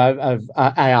say,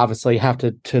 I obviously have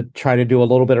to try to do a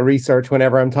little bit of research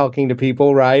whenever I'm talking to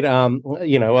people, right?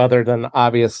 Other than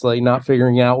obviously not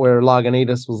figuring out where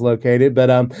Lagunitas was located, but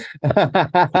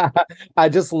I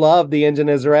just love The Engine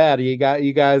is Red. You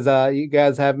guys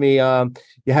have me,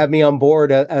 you have me on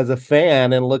board as a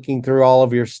fan and looking through all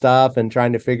of your stuff and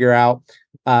trying to figure out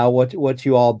what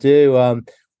you all do.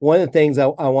 one of the things I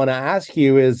want to ask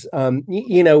you is,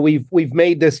 we've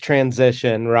made this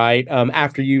transition, right?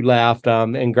 After you left,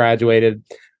 and graduated,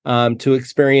 to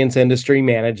experience industry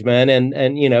management,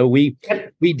 and we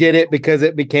did it because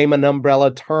it became an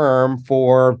umbrella term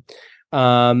for,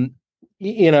 for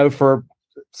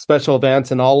special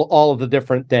events and all of the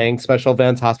different things, special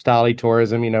events, hospitality,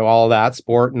 tourism, all of that,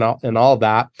 sport, and all of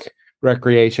that,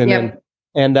 recreation. Yep.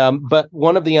 But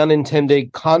one of the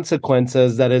unintended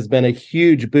consequences that has been a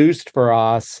huge boost for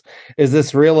us is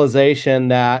this realization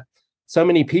that so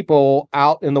many people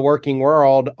out in the working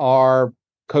world are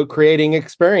co-creating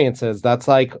experiences. That's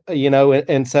like,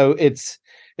 and so it's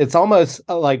almost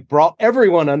like brought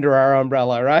everyone under our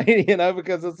umbrella, right?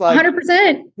 Because it's like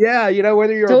 100%. Yeah,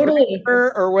 whether you're totally a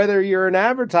broker or whether you're an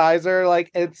advertiser,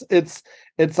 like it's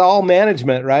all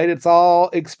management, right? It's all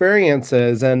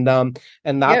experiences, and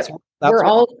that's Yep. that's We're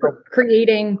all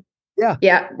creating. Yeah.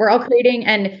 Yeah, we're all creating.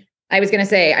 And I was going to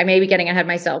say, I may be getting ahead of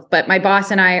myself, but my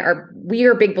boss and we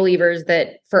are big believers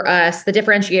that for us, the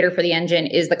differentiator for the engine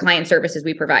is the client services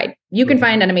we provide. You can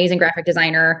find an amazing graphic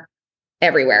designer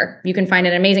everywhere. You can find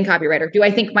an amazing copywriter. Do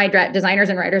I think my designers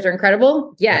and writers are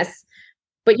incredible? Yes.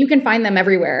 But you can find them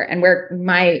everywhere. And where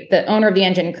the owner of the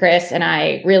engine, Chris, and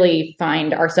I really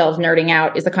find ourselves nerding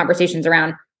out is the conversations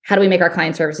around how do we make our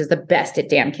client services the best it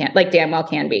damn well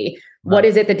can be? Right. What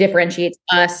is it that differentiates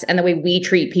us and the way we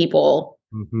treat people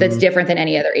that's different than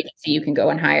any other agency you can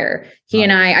go and hire? He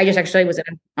and I just actually was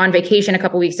on vacation a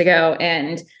couple weeks ago,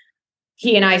 and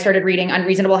he and I started reading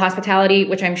Unreasonable Hospitality,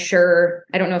 which I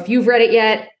don't know if you've read it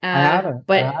yet. I haven't.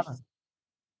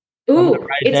 Ooh,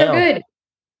 it's so good.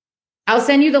 I'll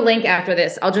send you the link after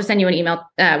this. I'll just send you an email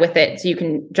with it so you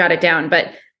can jot it down.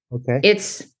 But okay,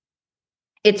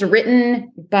 it's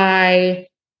written by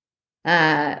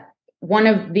one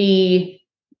of the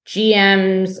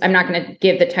GMs. I'm not going to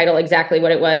give the title exactly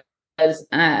what it was.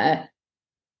 I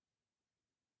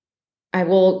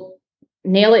will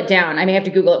nail it down. I may have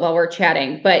to Google it while we're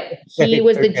chatting. But he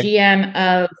was the GM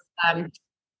of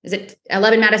is it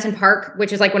 11 Madison Park,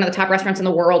 which is like one of the top restaurants in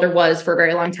the world, or was for a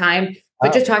very long time.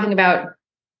 But just talking about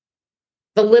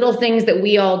the little things that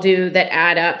we all do that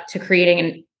add up to creating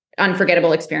an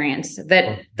unforgettable experience,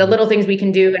 that the little things we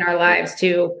can do in our lives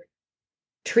to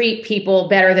treat people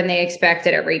better than they expect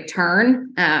at every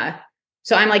turn.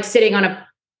 So I'm like sitting on a,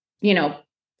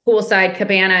 poolside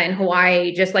cabana in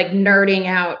Hawaii, just like nerding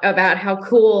out about how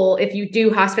cool, if you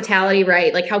do hospitality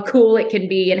right, like how cool it can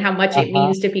be and how much it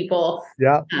means to people.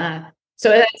 Yeah. So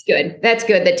that's good. That's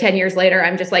good that 10 years later,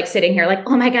 I'm just like sitting here like,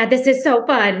 oh my God, this is so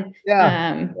fun.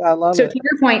 Yeah. I love so it. To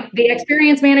your point, the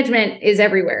experience management is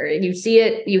everywhere. You see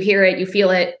it, you hear it, you feel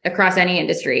it across any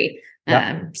industry.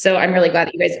 So I'm really glad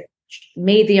that you guys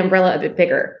made the umbrella a bit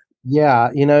bigger. Yeah.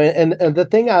 And the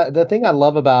thing I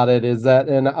love about it is that,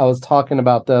 and I was talking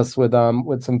about this with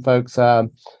some folks,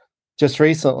 just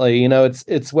recently,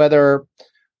 it's whether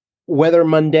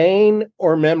mundane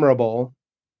or memorable,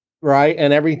 right?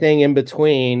 And everything in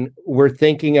between, we're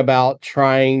thinking about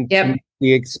trying to make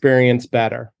the experience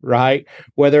better, right?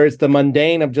 Whether it's the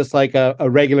mundane of just like a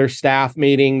regular staff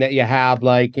meeting that you have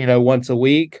like, once a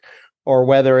week, or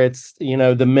whether it's,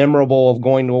 the memorable of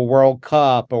going to a World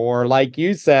Cup, or like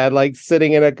you said, like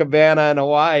sitting in a cabana in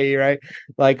Hawaii, right?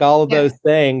 Like all of those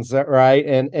things, right?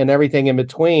 And everything in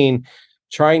between,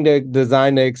 trying to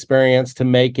design the experience to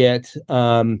make it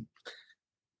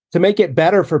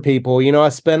better for people. I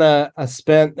spent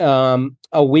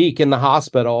a week in the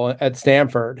hospital at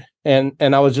Stanford, and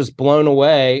I was just blown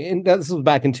away. And this was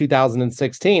back in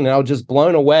 2016, and I was just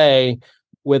blown away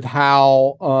with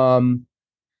how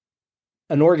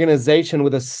an organization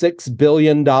with a $6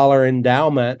 billion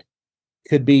endowment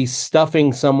could be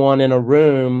stuffing someone in a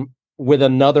room with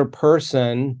another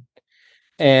person,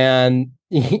 and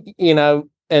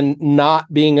and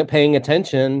not paying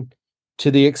attention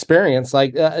to the experience.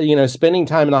 Like, spending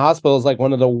time in the hospital is like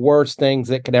one of the worst things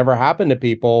that could ever happen to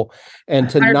people. And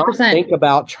to 100%. Not think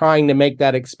about trying to make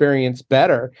that experience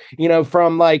better,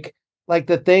 from like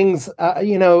the things, like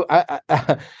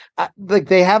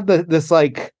they have this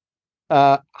like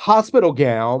hospital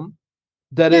gown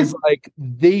that is like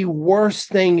the worst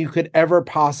thing you could ever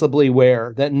possibly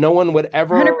wear, that no one would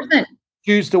ever 100%.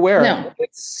 choose to wear. No.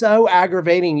 It's so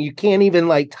aggravating. You can't even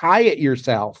like tie it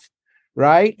yourself.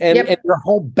 Right. And your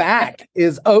whole back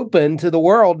is open to the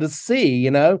world to see,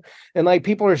 and like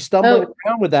people are stumbling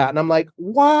around with that. And I'm like,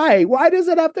 why does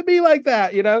it have to be like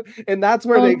that? And that's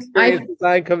where the experience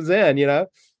design comes in,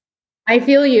 I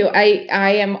feel you. I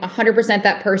am 100%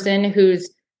 that person who's,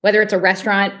 whether it's a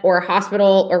restaurant or a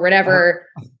hospital or whatever,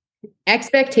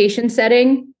 expectation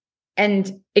setting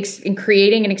and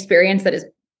creating an experience that is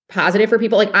positive for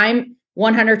people. Like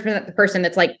 100% the person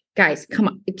that's like, guys, come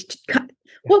on.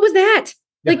 What was that?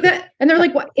 Like that. And they're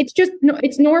like, what? It's just, no,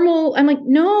 it's normal. I'm like,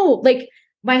 no, like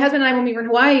my husband and I, when we were in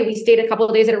Hawaii, we stayed a couple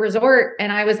of days at a resort.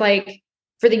 And I was like,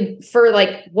 for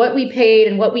like what we paid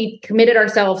and what we committed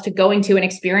ourselves to going to and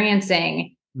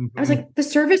experiencing, I was like, the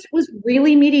service was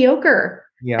really mediocre.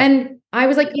 Yeah. And I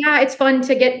was like, yeah, it's fun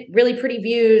to get really pretty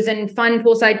views and fun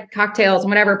poolside cocktails and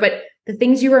whatever. But the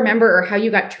things you remember are how you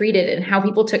got treated and how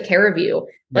people took care of you.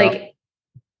 Yeah. Like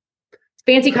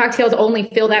fancy cocktails only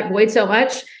fill that void so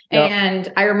much. Yeah.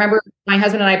 And I remember my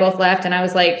husband and I both left and I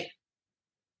was like,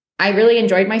 I really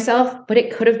enjoyed myself, but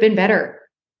it could have been better.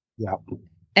 Yeah.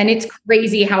 And it's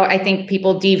crazy how I think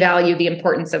people devalue the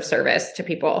importance of service to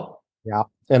people. Yeah.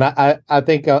 And I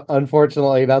think,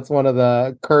 unfortunately, that's one of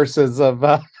the curses of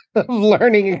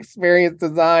learning experience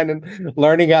design and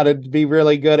learning how to be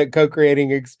really good at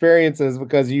co-creating experiences,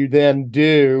 because you then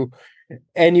do.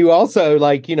 And you also,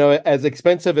 like, you know, as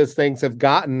expensive as things have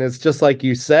gotten, it's just like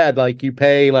you said, like you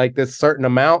pay like this certain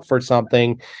amount for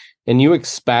something and you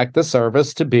expect the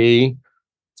service to be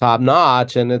top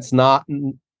notch, and it's not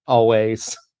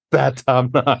always that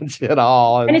top notch at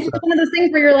all. And it's one of those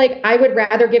things where you're like, I would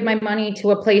rather give my money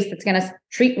to a place that's going to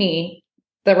treat me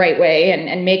the right way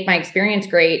and make my experience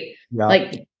great. Yeah.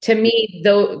 Like to me,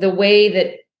 though, the way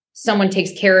that someone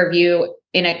takes care of you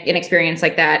in an experience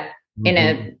like that, at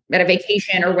a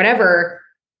vacation or whatever,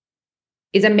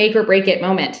 is a make or break it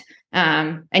moment.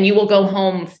 And you will go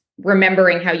home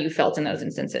remembering how you felt in those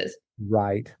instances.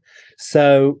 Right.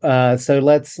 So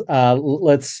let's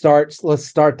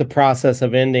start the process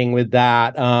of ending with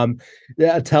that.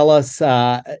 Tell us,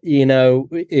 you know,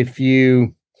 if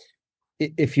you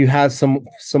have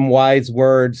some wise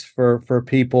words for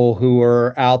people who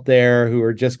are out there who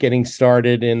are just getting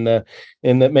started in the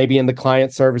maybe in the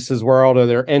client services world, or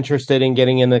they're interested in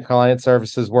getting in the client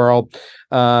services world,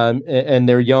 and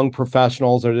they're young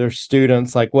professionals or they're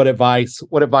students, like what advice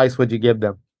would you give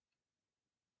them?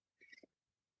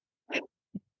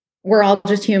 We're all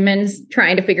just humans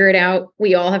trying to figure it out.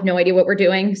 We all have no idea what we're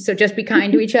doing. So just be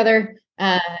kind to each other.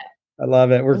 I love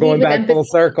it. We're going back full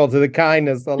circle to the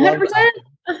kindness. 100%.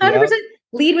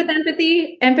 Lead with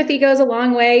empathy. Empathy goes a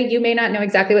long way. You may not know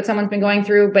exactly what someone's been going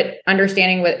through, but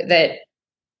understanding that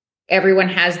everyone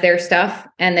has their stuff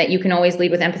and that you can always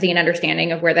lead with empathy and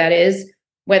understanding of where that is,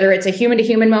 whether it's a human to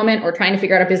human moment or trying to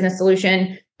figure out a business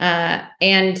solution.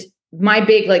 And my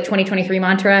big 2023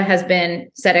 mantra has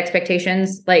been set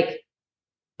expectations. Like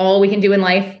all we can do in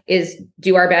life is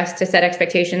do our best to set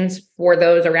expectations for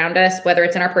those around us, whether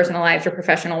it's in our personal lives or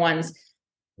professional ones.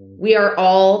 We are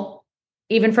all,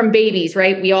 even from babies,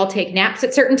 right? We all take naps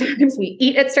at certain times, we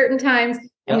eat at certain times,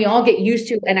 and we all get used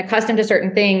to and accustomed to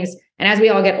certain things. And as we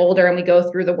all get older and we go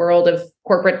through the world of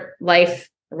corporate life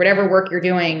or whatever work you're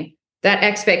doing, that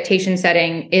expectation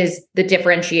setting is the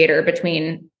differentiator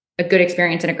between a good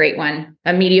experience and a great one,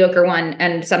 a mediocre one,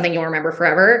 and something you'll remember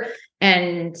forever.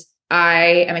 And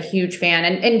I am a huge fan.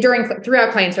 And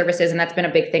throughout client services, and that's been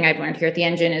a big thing I've learned here at the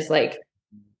Engine, is like,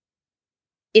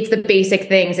 it's the basic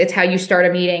things. It's how you start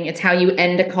a meeting. It's how you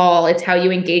end a call. It's how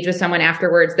you engage with someone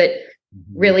afterwards that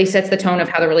really sets the tone of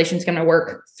how the relation's going to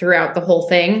work throughout the whole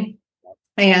thing.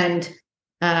 And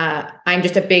I'm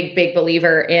just a big, big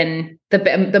believer in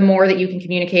the more that you can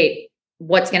communicate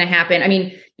what's going to happen. I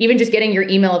mean, even just getting your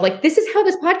email of like, this is how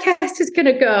this podcast is going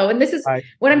to go. And this is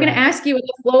what I'm going to ask you, and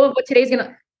the flow of what today's going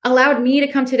to allowed me to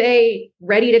come today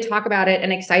ready to talk about it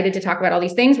and excited to talk about all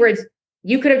these things, where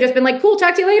you could have just been like, cool,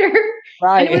 talk to you later.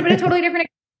 Right. And it would have been a totally different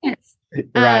experience.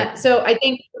 Right. So I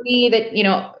think for me that, you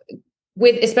know,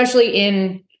 especially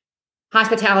in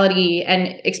hospitality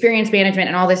and experience management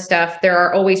and all this stuff, there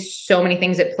are always so many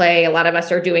things at play. A lot of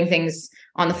us are doing things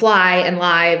on the fly and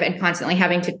live and constantly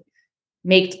having to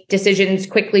make decisions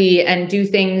quickly and do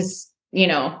things, you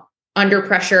know, under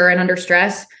pressure and under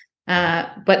stress.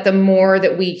 But the more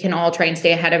that we can all try and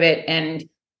stay ahead of it and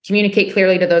communicate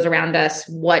clearly to those around us,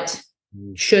 what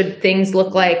should things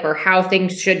look like or how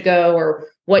things should go or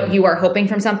what you are hoping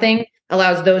from something,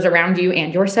 allows those around you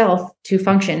and yourself to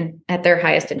function at their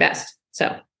highest and best.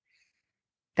 So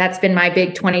that's been my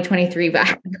big 2023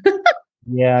 vibe.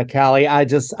 Yeah, Kalli,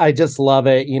 I just love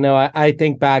it. You know, I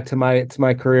think back to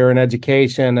my career in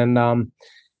education, and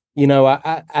you know,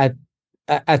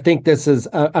 I think this is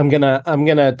I'm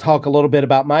gonna talk a little bit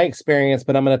about my experience,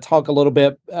 but I'm gonna talk a little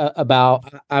bit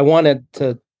about, I wanted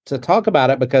to talk about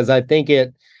it because I think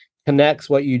it connects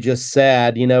what you just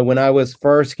said. You know, when I was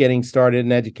first getting started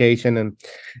in education,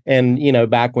 and you know,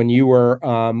 back when you were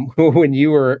when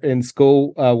you were in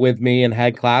school with me and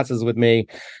had classes with me,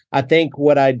 I think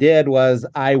what I did was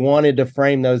I wanted to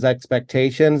frame those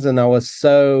expectations, and I was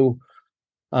so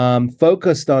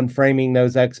focused on framing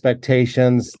those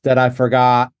expectations that I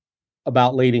forgot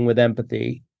about leading with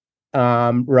empathy.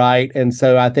 Right. And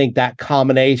so I think that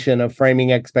combination of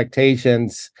framing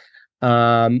expectations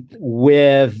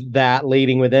with that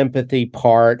leading with empathy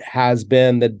part has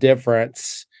been the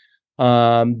difference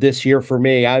this year for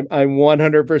me. I'm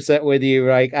 100% with you.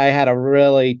 Like, I had a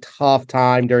really tough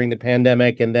time during the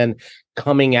pandemic, and then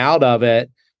coming out of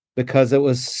it, because it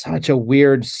was such a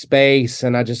weird space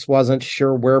and I just wasn't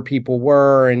sure where people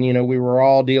were. And, we were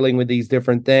all dealing with these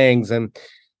different things. And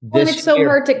Well, and it's so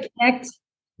hard to connect.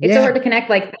 It's so hard to connect,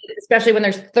 like, especially when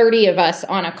there's 30 of us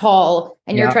on a call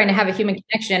and you're trying to have a human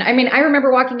connection. I mean, I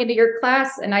remember walking into your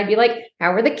class and I'd be like,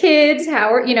 how are the kids?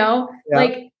 How are,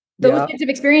 like those types of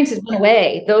experiences went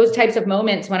away. Those types of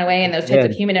moments went away, and those types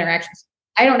of human interactions.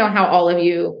 I don't know how all of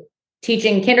you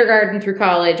teaching kindergarten through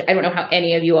college, I don't know how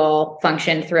any of you all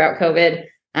functioned throughout COVID.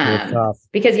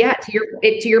 Because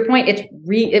to your point,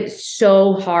 it's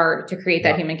so hard to create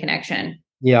that human connection.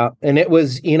 Yeah. And it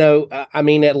was, I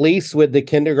mean, at least with the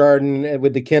kindergarten,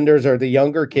 with the kinders or the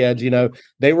younger kids,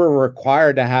 they were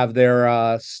required to have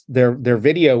their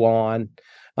video on,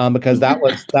 because that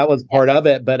was part of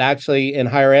it. But actually in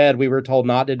higher ed, we were told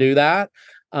not to do that.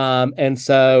 And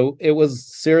so it was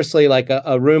seriously like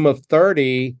a room of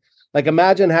 30. Like,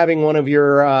 imagine having one of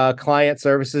your client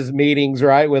services meetings,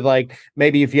 right? With, like,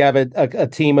 maybe if you have a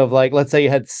team of, like, let's say you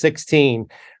had 16,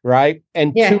 right?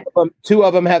 And two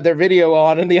of them have their video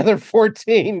on and the other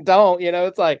 14 don't,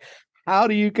 it's like, how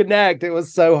do you connect? It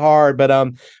was so hard.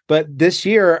 But this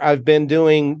year I've been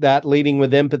doing that leading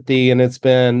with empathy, and it's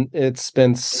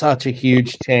been such a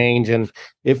huge change, and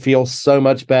it feels so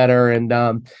much better. And,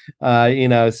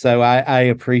 so I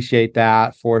appreciate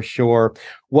that for sure.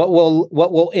 What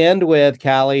we'll end with,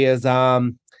 Kalli, is,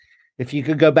 if you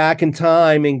could go back in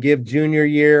time and give junior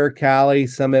year Kalli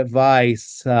some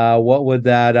advice, what would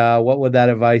that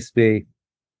advice be?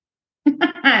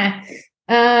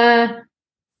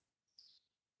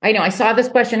 I know I saw this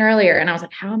question earlier and I was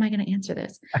like, how am I going to answer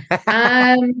this?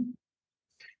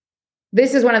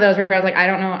 This is one of those where I was like, I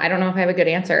don't know if I have a good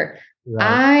answer.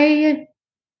 Right.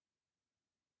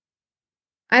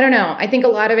 I don't know. I think a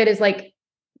lot of it is like,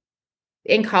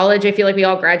 in college, I feel like we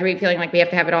all graduate feeling like we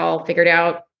have to have it all figured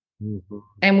out. Mm-hmm.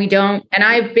 And we don't. And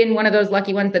I've been one of those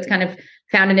lucky ones that's kind of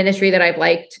found an industry that I've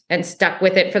liked and stuck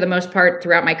with it for the most part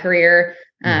throughout my career.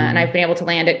 And I've been able to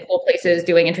land at cool places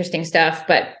doing interesting stuff.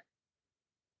 But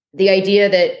the idea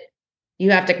that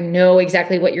you have to know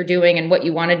exactly what you're doing and what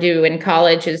you want to do in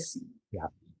college is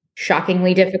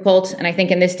shockingly difficult. And I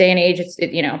think in this day and age,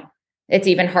 it's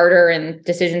even harder, and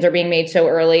decisions are being made so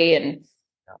early. And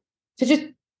to just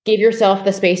give yourself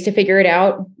the space to figure it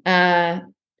out. I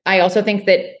also think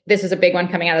that this is a big one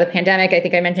coming out of the pandemic. I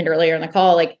think I mentioned earlier in the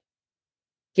call, like,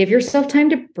 give yourself time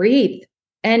to breathe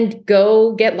and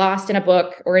go get lost in a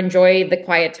book or enjoy the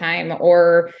quiet time,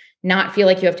 or not feel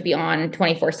like you have to be on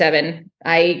 24/7.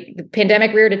 The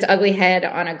pandemic reared its ugly head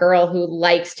on a girl who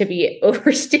likes to be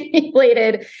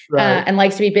overstimulated and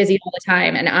likes to be busy all the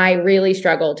time. And I really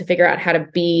struggled to figure out how to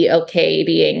be okay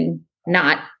being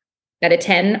not at a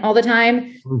 10 all the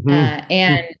time.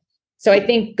 And so I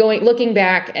think looking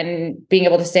back and being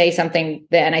able to say something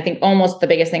then, I think almost the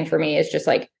biggest thing for me is just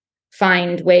like,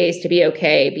 find ways to be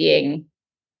okay being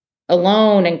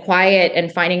alone and quiet,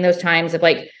 and finding those times of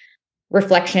like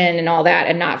reflection and all that,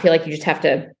 and not feel like you just have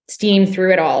to steam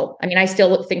through it all. I mean, I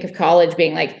still think of college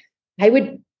being like,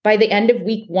 by the end of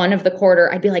week 1 of the quarter,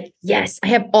 I'd be like, yes, I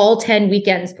have all 10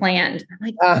 weekends planned.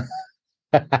 I'm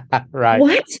like, right.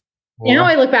 What? Now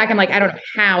I look back, I'm like, I don't know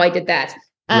how I did that.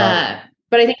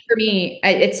 But I think for me,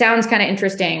 it sounds kind of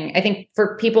interesting. I think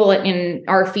for people in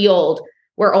our field,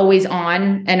 we're always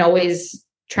on and always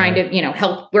trying to,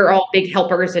 help. We're all big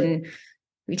helpers, and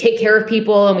we take care of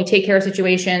people and we take care of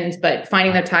situations, but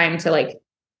finding the time to like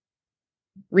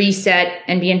reset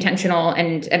and be intentional,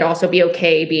 and also be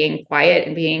okay being quiet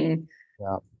and being,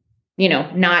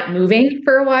 not moving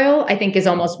for a while, I think is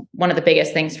almost one of the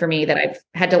biggest things for me that I've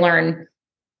had to learn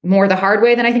more the hard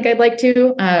way than I think I'd like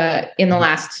to in the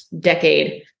last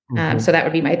decade. So that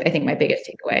would be my biggest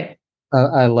takeaway.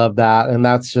 I love that. And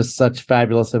that's just such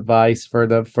fabulous advice for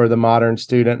the modern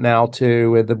student now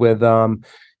too, with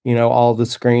all the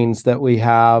screens that we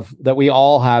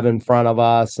all have in front of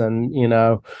us, and,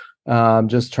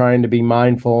 just trying to be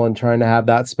mindful and trying to have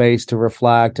that space to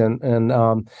reflect.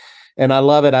 And And I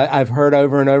love it. I've heard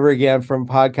over and over again from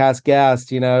podcast guests,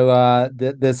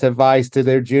 this advice to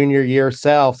their junior year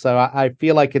self. So I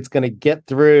feel like it's going to get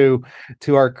through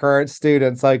to our current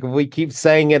students. Like, if we keep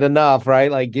saying it enough,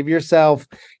 right? Like, give yourself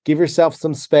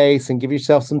some space and give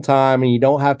yourself some time, and you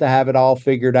don't have to have it all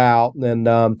figured out. And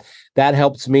that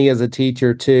helps me as a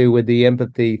teacher too, with the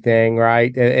empathy thing,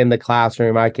 right? In the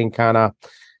classroom, I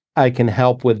can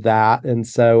help with that. And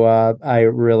so I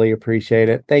really appreciate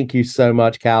it. Thank you so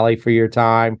much, Kalli, for your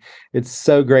time. It's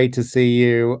so great to see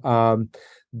you.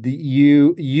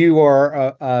 You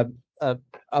are a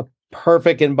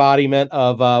perfect embodiment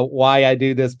of why I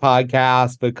do this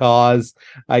podcast, because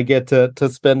I get to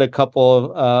spend a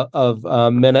couple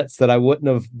of minutes that I wouldn't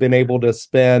have been able to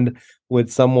spend with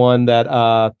someone that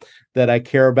I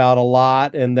care about a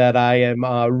lot, and that I am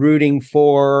rooting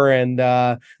for, and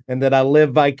that I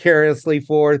live vicariously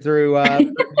for through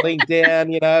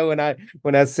LinkedIn.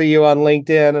 When I see you on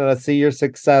LinkedIn and I see your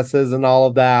successes and all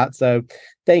of that. So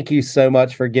thank you so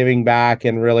much for giving back,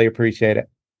 and really appreciate it.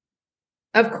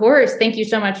 Of course. Thank you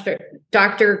so much,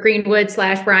 Dr. Greenwood /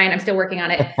 Brian. I'm still working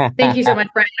on it. Thank you so much,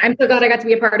 Brian. I'm so glad I got to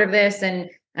be a part of this. And,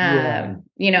 10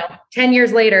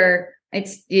 years later,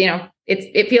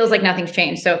 it feels like nothing's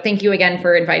changed. So thank you again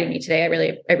for inviting me today.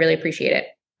 I really appreciate it.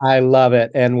 I love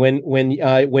it. And when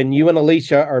you and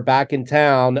Alicia are back in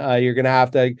town, you're going to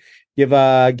have to give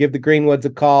the Greenwoods a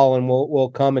call, and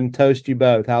we'll come and toast you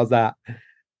both. How's that?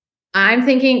 I'm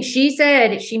thinking, she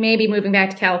said she may be moving back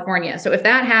to California. So if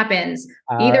that happens,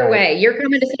 either way, you're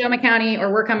coming to Sonoma County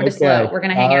or we're coming to SLO. We're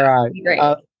going to hang out. Right. It'll be great.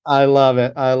 I love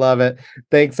it.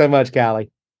 Thanks so much, Kalli.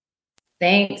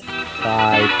 Thanks.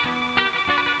 Bye.